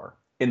before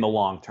in the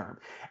long term,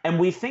 and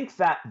we think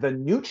that the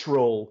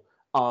neutral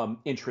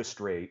interest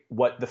rate,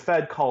 what the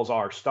Fed calls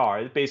R star,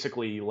 is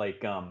basically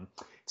like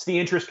it's the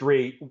interest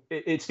rate.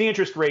 It's the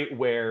interest rate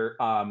where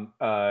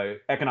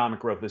economic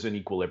growth is in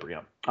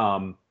equilibrium.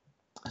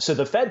 So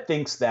the Fed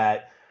thinks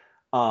that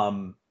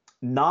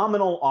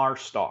nominal R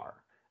star,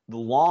 the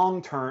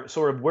long term,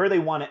 sort of where they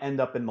want to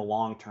end up in the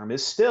long term,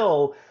 is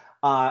still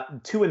 2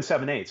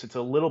 7/8. It's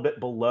a little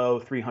bit below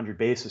 300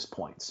 basis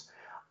points,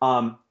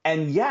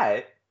 and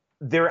yet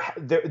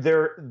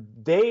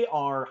they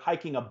are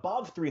hiking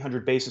above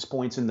 300 basis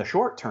points in the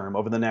short term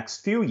over the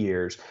next few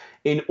years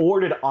in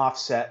order to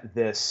offset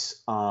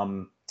this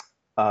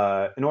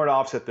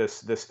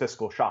this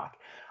fiscal shock.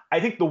 I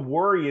think the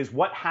worry is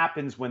what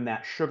happens when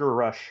that sugar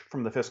rush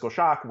from the fiscal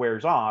shock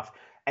wears off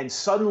and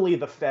suddenly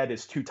the Fed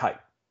is too tight,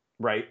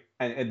 right?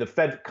 And the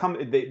Fed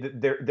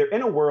they're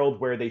in a world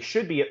where they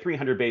should be at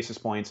 300 basis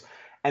points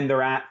and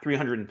they're at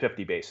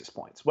 350 basis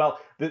points. Well,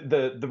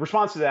 the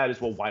response to that is,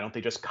 well, why don't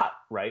they just cut,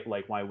 right?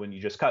 Like, why wouldn't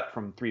you just cut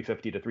from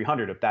 350 to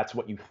 300 if that's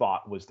what you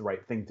thought was the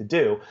right thing to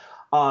do?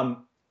 I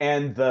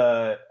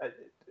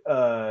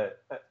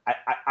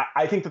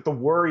think that the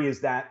worry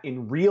is that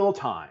in real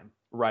time,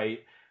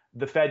 right,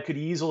 the Fed could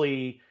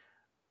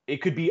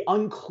it could be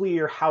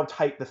unclear how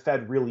tight the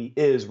Fed really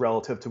is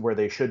relative to where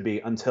they should be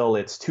until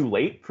it's too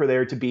late for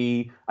there to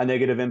be a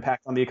negative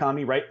impact on the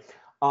economy, right?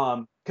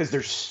 Because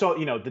there's so,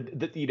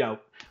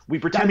 we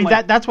pretend. I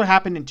mean, that's what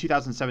happened in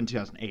 2007,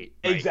 2008.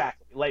 Right?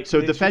 Exactly. Like, so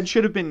the Fed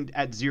should have been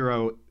at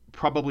zero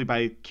probably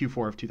by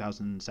Q4 of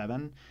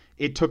 2007.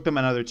 It took them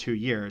another 2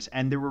 years,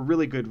 and there were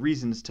really good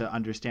reasons to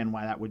understand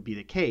why that would be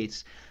the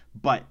case.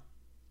 But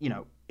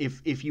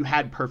if you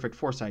had perfect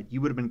foresight,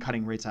 you would have been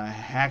cutting rates a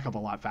heck of a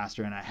lot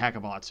faster and a heck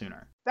of a lot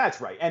sooner.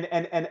 That's right.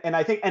 And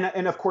I think,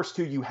 and of course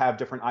too, you have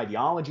different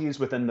ideologies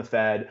within the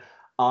Fed.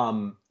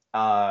 And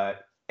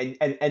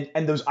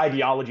those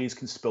ideologies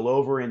can spill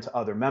over into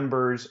other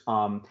members.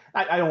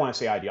 I don't want to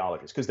say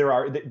ideologies because there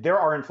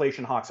are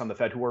inflation hawks on the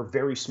Fed who are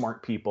very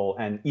smart people,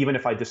 and even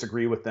if I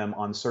disagree with them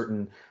on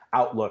certain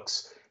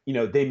outlooks,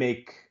 they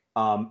make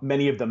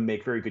many of them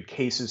make very good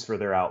cases for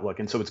their outlook,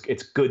 and so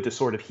it's good to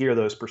sort of hear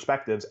those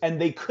perspectives, and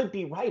they could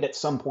be right at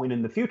some point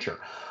in the future.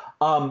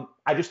 I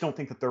just don't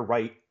think that they're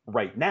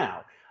right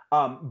now.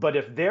 But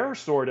if they're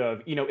sort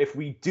of, if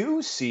we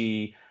do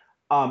see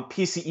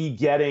PCE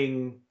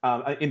getting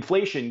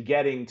inflation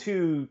getting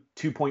to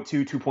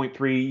 2.2,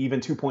 2.3, even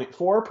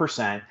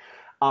 2.4%,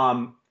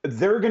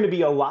 there are going to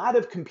be a lot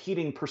of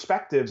competing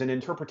perspectives and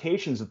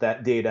interpretations of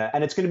that data,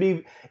 and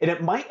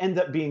it might end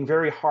up being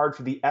very hard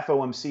for the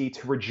FOMC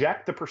to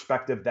reject the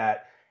perspective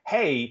that,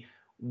 hey,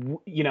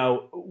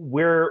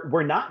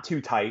 we're not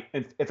too tight.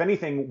 If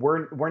anything,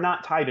 we're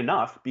not tight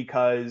enough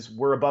because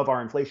we're above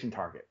our inflation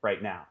target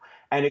right now,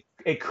 and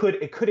it could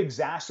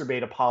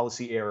exacerbate a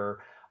policy error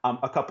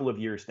a couple of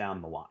years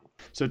down the line.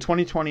 So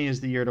 2020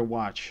 is the year to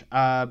watch.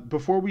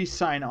 Before we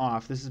sign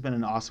off, this has been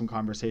an awesome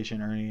conversation,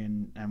 Ernie,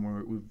 and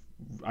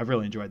I've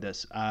really enjoyed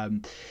this.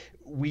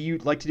 We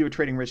like to do a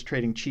trading rich,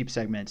 trading cheap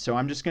segment. So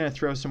I'm just going to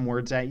throw some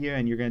words at you,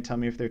 and you're going to tell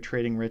me if they're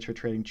trading rich or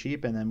trading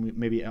cheap, and then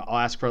maybe I'll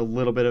ask for a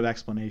little bit of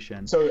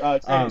explanation. So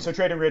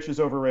trading rich is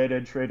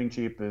overrated, trading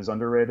cheap is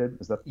underrated.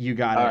 Is that? You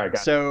got it. Right,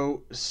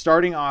 so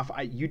starting off,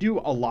 you do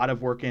a lot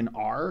of work in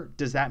R.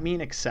 Does that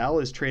mean Excel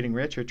is trading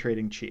rich or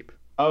trading cheap?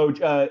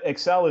 Oh,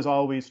 Excel is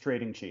always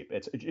trading cheap.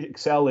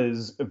 Excel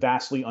is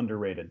vastly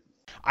underrated.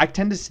 I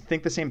tend to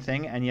think the same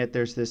thing, and yet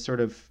there's this sort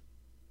of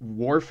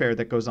warfare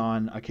that goes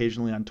on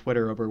occasionally on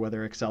Twitter over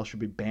whether Excel should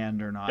be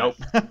banned or not. Nope.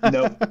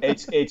 Nope.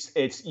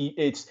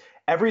 It's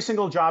every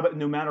single job,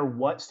 no matter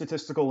what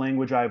statistical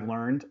language I've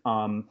learned,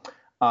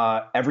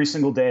 every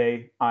single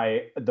day,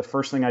 the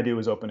first thing I do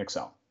is open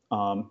Excel.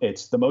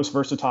 It's the most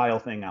versatile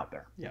thing out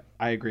there. Yeah,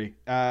 I agree.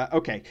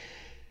 Okay.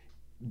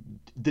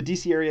 The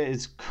DC area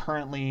is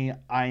currently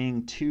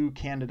eyeing 2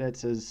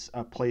 candidates as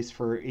a place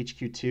for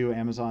HQ2,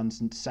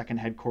 Amazon's second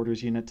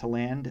headquarters unit, to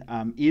land.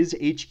 Is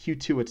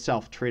HQ2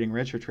 itself trading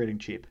rich or trading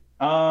cheap?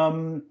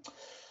 I'm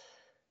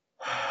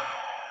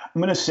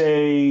going to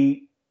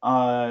say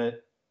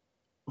the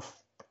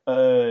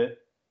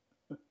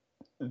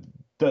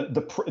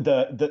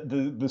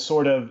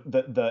sort of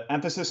the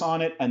emphasis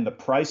on it and the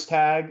price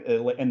tag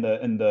and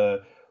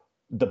the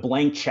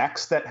blank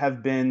checks that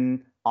have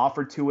been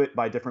offered to it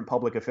by different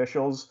public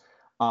officials.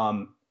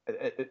 From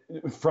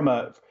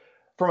a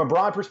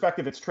broad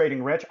perspective, it's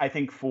trading rich. I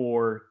think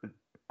for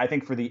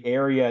the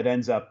area it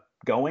ends up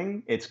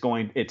going, it's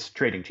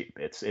trading cheap.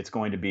 It's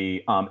going to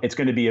be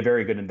a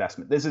very good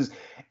investment. This is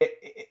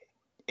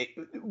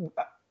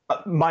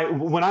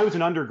when I was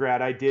an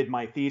undergrad, I did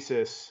my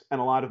thesis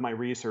and a lot of my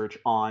research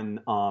on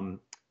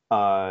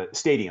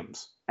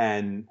stadiums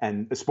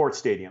and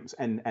sports stadiums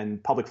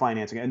and public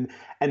financing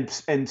and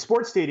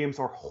sports stadiums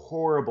are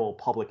horrible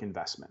public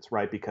investments,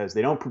 right? Because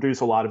they don't produce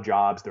a lot of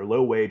jobs. They're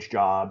low wage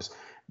jobs.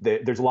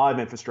 There's a lot of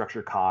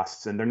infrastructure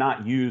costs, and they're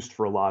not used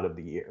for a lot of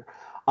the year.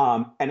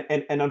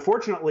 And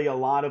unfortunately, a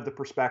lot of the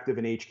perspective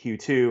in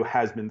HQ2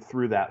 has been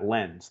through that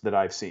lens that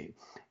I've seen.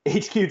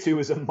 HQ2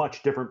 is a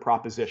much different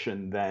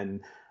proposition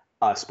than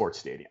a sports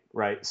stadium,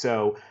 right?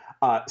 So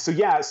I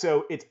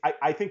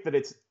think that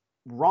it's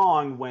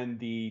wrong when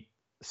the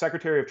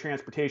Secretary of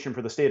Transportation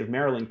for the state of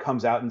Maryland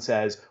comes out and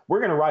says, we're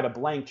going to write a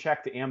blank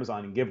check to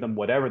Amazon and give them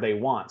whatever they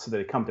want so that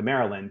they come to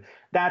Maryland.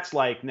 That's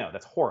like, no,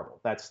 that's horrible.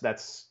 That's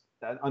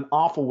an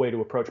awful way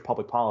to approach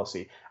public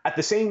policy. At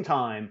the same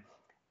time,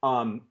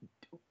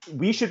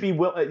 we should be,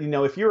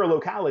 if you're a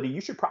locality,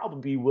 you should probably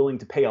be willing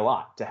to pay a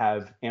lot to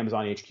have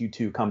Amazon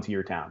HQ2 come to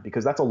your town,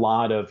 because that's a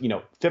lot of,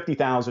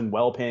 50,000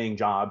 well-paying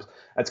jobs.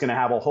 That's going to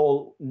have a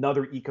whole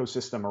another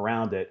ecosystem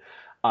around it.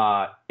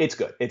 It's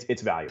good.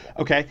 It's valuable.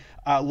 Okay.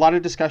 A lot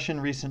of discussion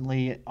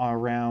recently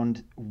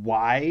around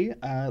why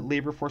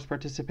labor force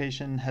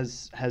participation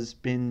has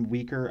been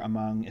weaker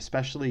among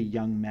especially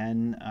young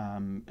men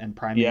and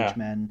prime age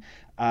men.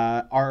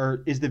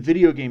 Is the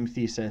video game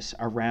thesis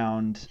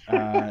around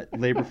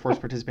labor force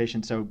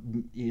participation? So,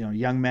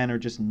 young men are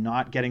just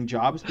not getting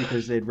jobs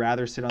because they'd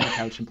rather sit on the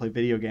couch and play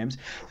video games,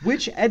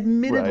 which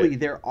admittedly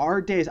there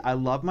are days. I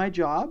love my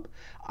job.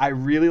 I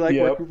really like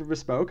working for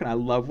Bespoke and I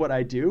love what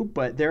I do,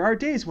 but there are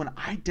days when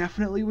I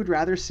definitely would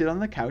rather sit on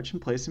the couch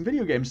and play some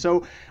video games.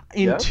 So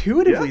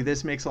intuitively,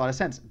 this makes a lot of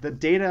sense. The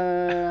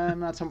data, I'm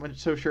not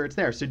so sure it's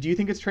there. So do you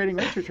think it's trading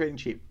rich or trading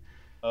cheap?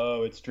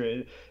 Oh, it's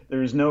trade.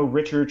 There's no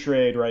richer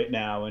trade right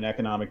now in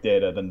economic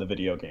data than the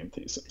video game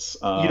thesis.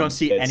 You don't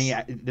see any.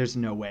 There's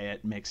no way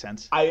it makes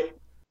sense. The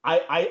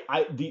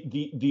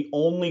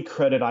only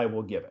credit I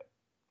will give it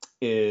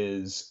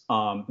is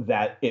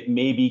that it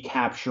may be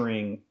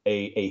capturing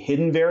a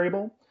hidden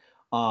variable.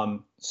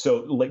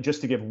 So just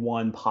to give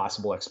one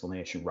possible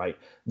explanation, right?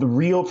 The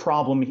real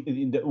problem,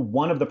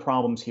 one of the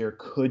problems here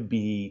could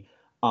be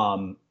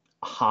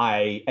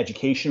high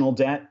educational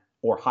debt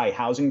or high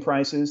housing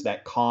prices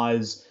that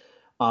cause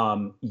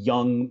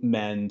young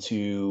men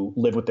to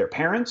live with their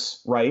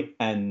parents, right?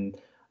 And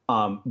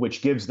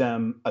which gives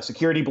them a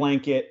security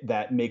blanket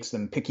that makes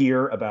them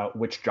pickier about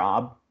which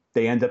job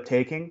they end up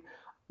taking.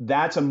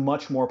 That's a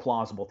much more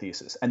plausible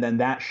thesis. And then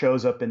that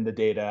shows up in the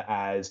data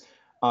as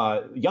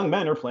young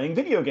men are playing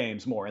video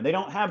games more and they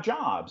don't have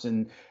jobs.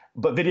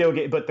 But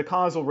the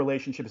causal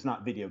relationship is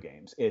not video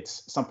games.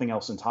 It's something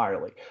else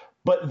entirely.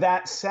 But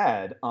that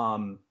said,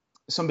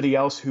 somebody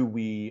else who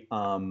we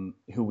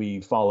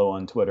follow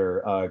on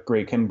Twitter,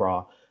 Gray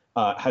Kimbrough,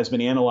 has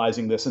been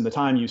analyzing this in the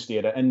time use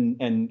data,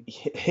 and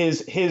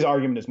his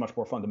argument is much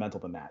more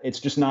fundamental than that. It's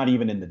just not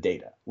even in the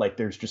data. Like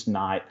there's just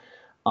not.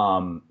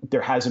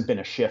 There hasn't been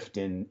a shift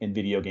in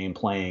video game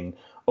playing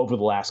over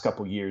the last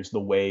couple of years the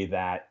way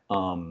that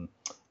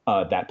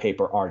that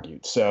paper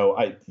argued. So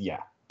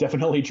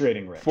definitely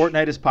trading rich.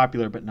 Fortnite is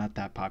popular, but not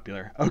that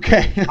popular.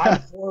 Okay.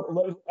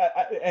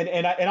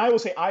 And I will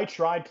say I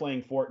tried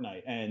playing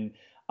Fortnite and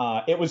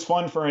it was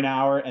fun for an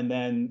hour, and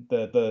then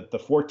the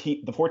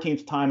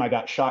 14th time I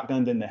got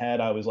shotgunned in the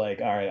head, I was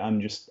like, all right,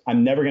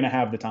 I'm never gonna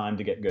have the time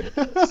to get good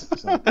at this.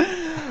 So.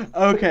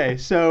 Okay,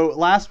 so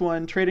last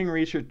one: trading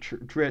rich or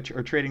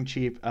trading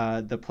cheap.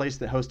 The place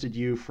that hosted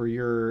you for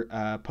your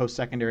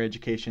post-secondary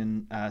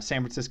education,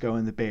 San Francisco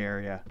in the Bay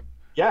Area.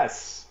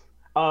 Yes.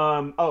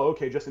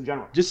 Okay, just in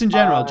general. Just in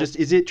general, just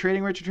is it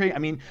trading rich or trading? I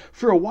mean,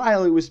 for a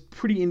while it was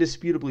pretty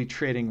indisputably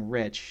trading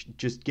rich,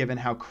 just given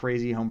how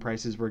crazy home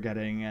prices were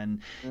getting,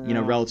 and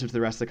relative to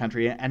the rest of the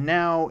country. And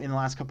now in the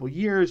last couple of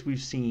years,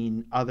 we've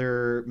seen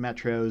other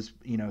metros,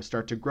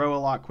 start to grow a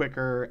lot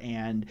quicker,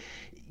 and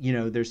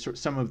there's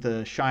some of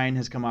the shine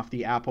has come off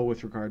the apple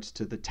with regards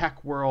to the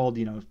tech world,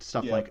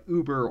 stuff like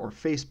Uber or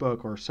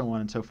Facebook or so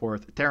on and so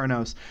forth,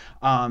 Theranos.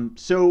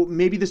 So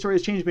maybe the story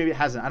has changed, maybe it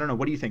hasn't. I don't know.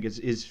 What do you think?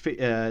 Is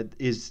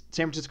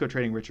San Francisco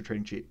trading rich or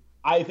trading cheap?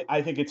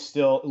 I think it's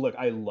still, look,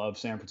 I love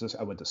San Francisco.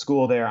 I went to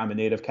school there. I'm a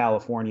native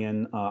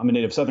Californian. I'm a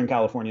native Southern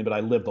Californian, but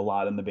I lived a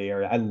lot in the Bay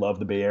Area. I love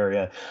the Bay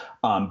Area,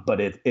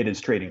 but it is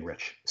trading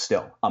rich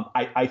still.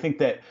 I think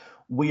that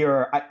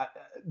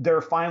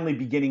they're finally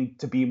beginning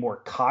to be more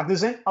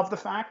cognizant of the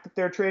fact that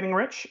they're trading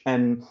rich.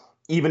 And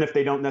even if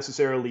they don't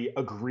necessarily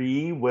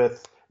agree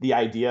with the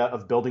idea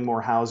of building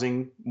more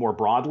housing more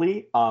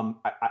broadly,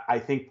 I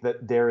think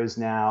that there is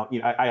now,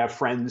 I have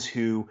friends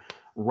who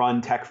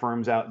run tech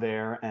firms out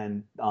there,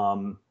 and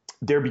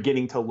they're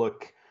beginning to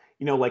look,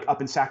 like up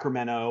in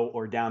Sacramento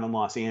or down in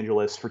Los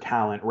Angeles for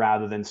talent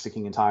rather than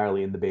sticking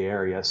entirely in the Bay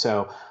Area.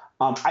 So,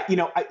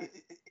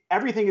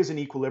 everything is an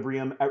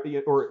equilibrium,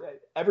 or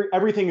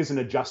everything is an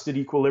adjusted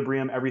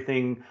equilibrium.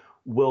 Everything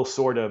will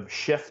sort of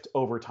shift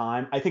over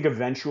time. I think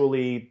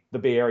eventually the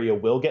Bay Area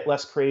will get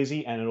less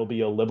crazy and it'll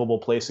be a livable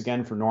place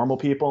again for normal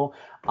people.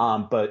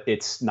 But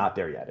it's not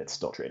there yet. It's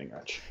still trading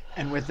rich.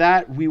 And with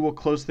that, we will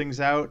close things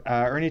out.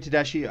 Ernie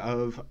Tedeschi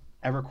of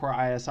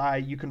Evercore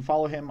ISI. You can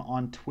follow him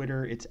on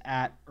Twitter. It's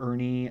at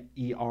Ernie,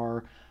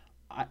 ERNIE,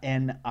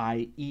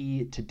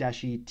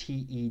 Tedeschi,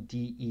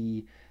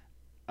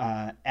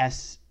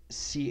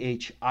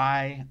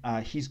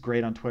 TEDESCHI. He's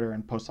great on Twitter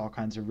and posts all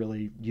kinds of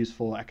really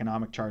useful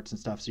economic charts and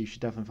stuff, so you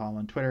should definitely follow him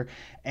on Twitter.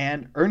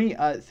 And Ernie,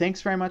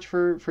 thanks very much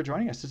for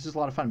joining us. This is a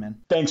lot of fun, man.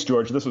 Thanks,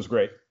 George. This was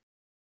great.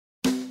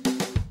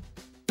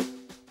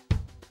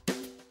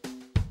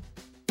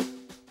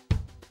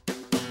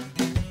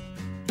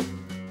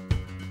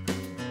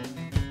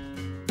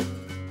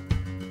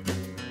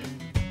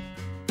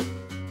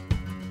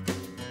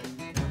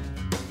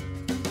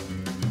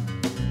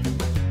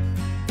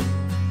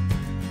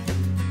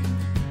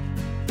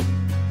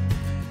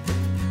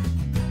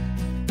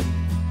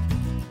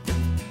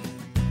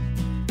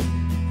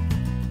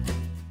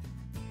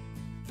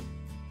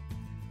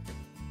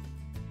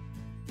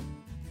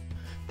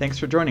 Thanks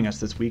for joining us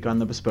this week on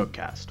the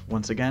Bespokecast.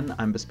 Once again,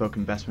 I'm Bespoke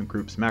Investment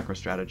Group's macro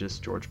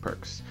strategist, George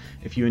Perks.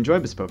 If you enjoy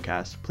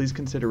Bespokecast, please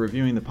consider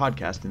reviewing the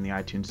podcast in the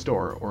iTunes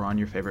Store or on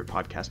your favorite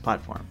podcast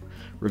platform.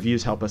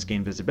 Reviews help us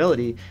gain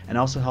visibility and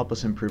also help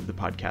us improve the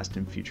podcast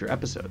in future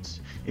episodes.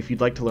 If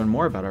you'd like to learn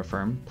more about our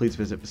firm, please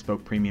visit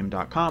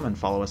bespokepremium.com and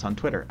follow us on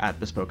Twitter at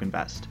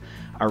BespokeInvest.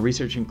 Our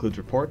research includes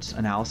reports,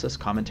 analysis,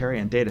 commentary,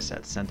 and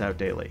datasets sent out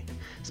daily.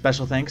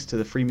 Special thanks to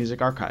the Free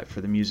Music Archive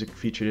for the music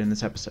featured in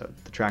this episode.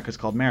 The track is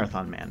called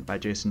Marathon Man by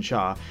Jason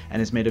Shaw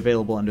and is made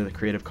available under the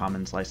Creative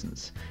Commons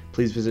license.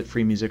 Please visit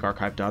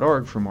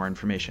freemusicarchive.org for more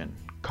information.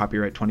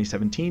 Copyright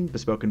 2017,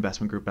 Bespoke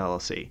Investment Group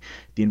LLC.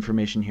 The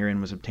information herein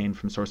was obtained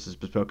from sources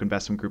Bespoke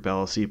Investment Group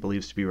LLC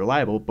believes to be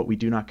reliable, but we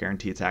do not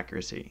guarantee its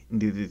accuracy.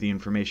 Neither the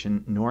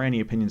information nor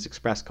any opinions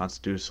expressed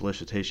constitute a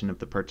solicitation of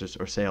the purchase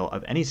or sale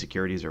of any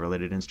securities or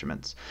related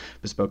instruments.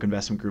 Bespoke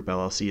Investment Group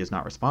LLC is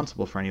not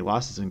responsible for any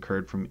losses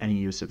incurred from any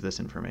use of this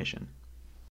information.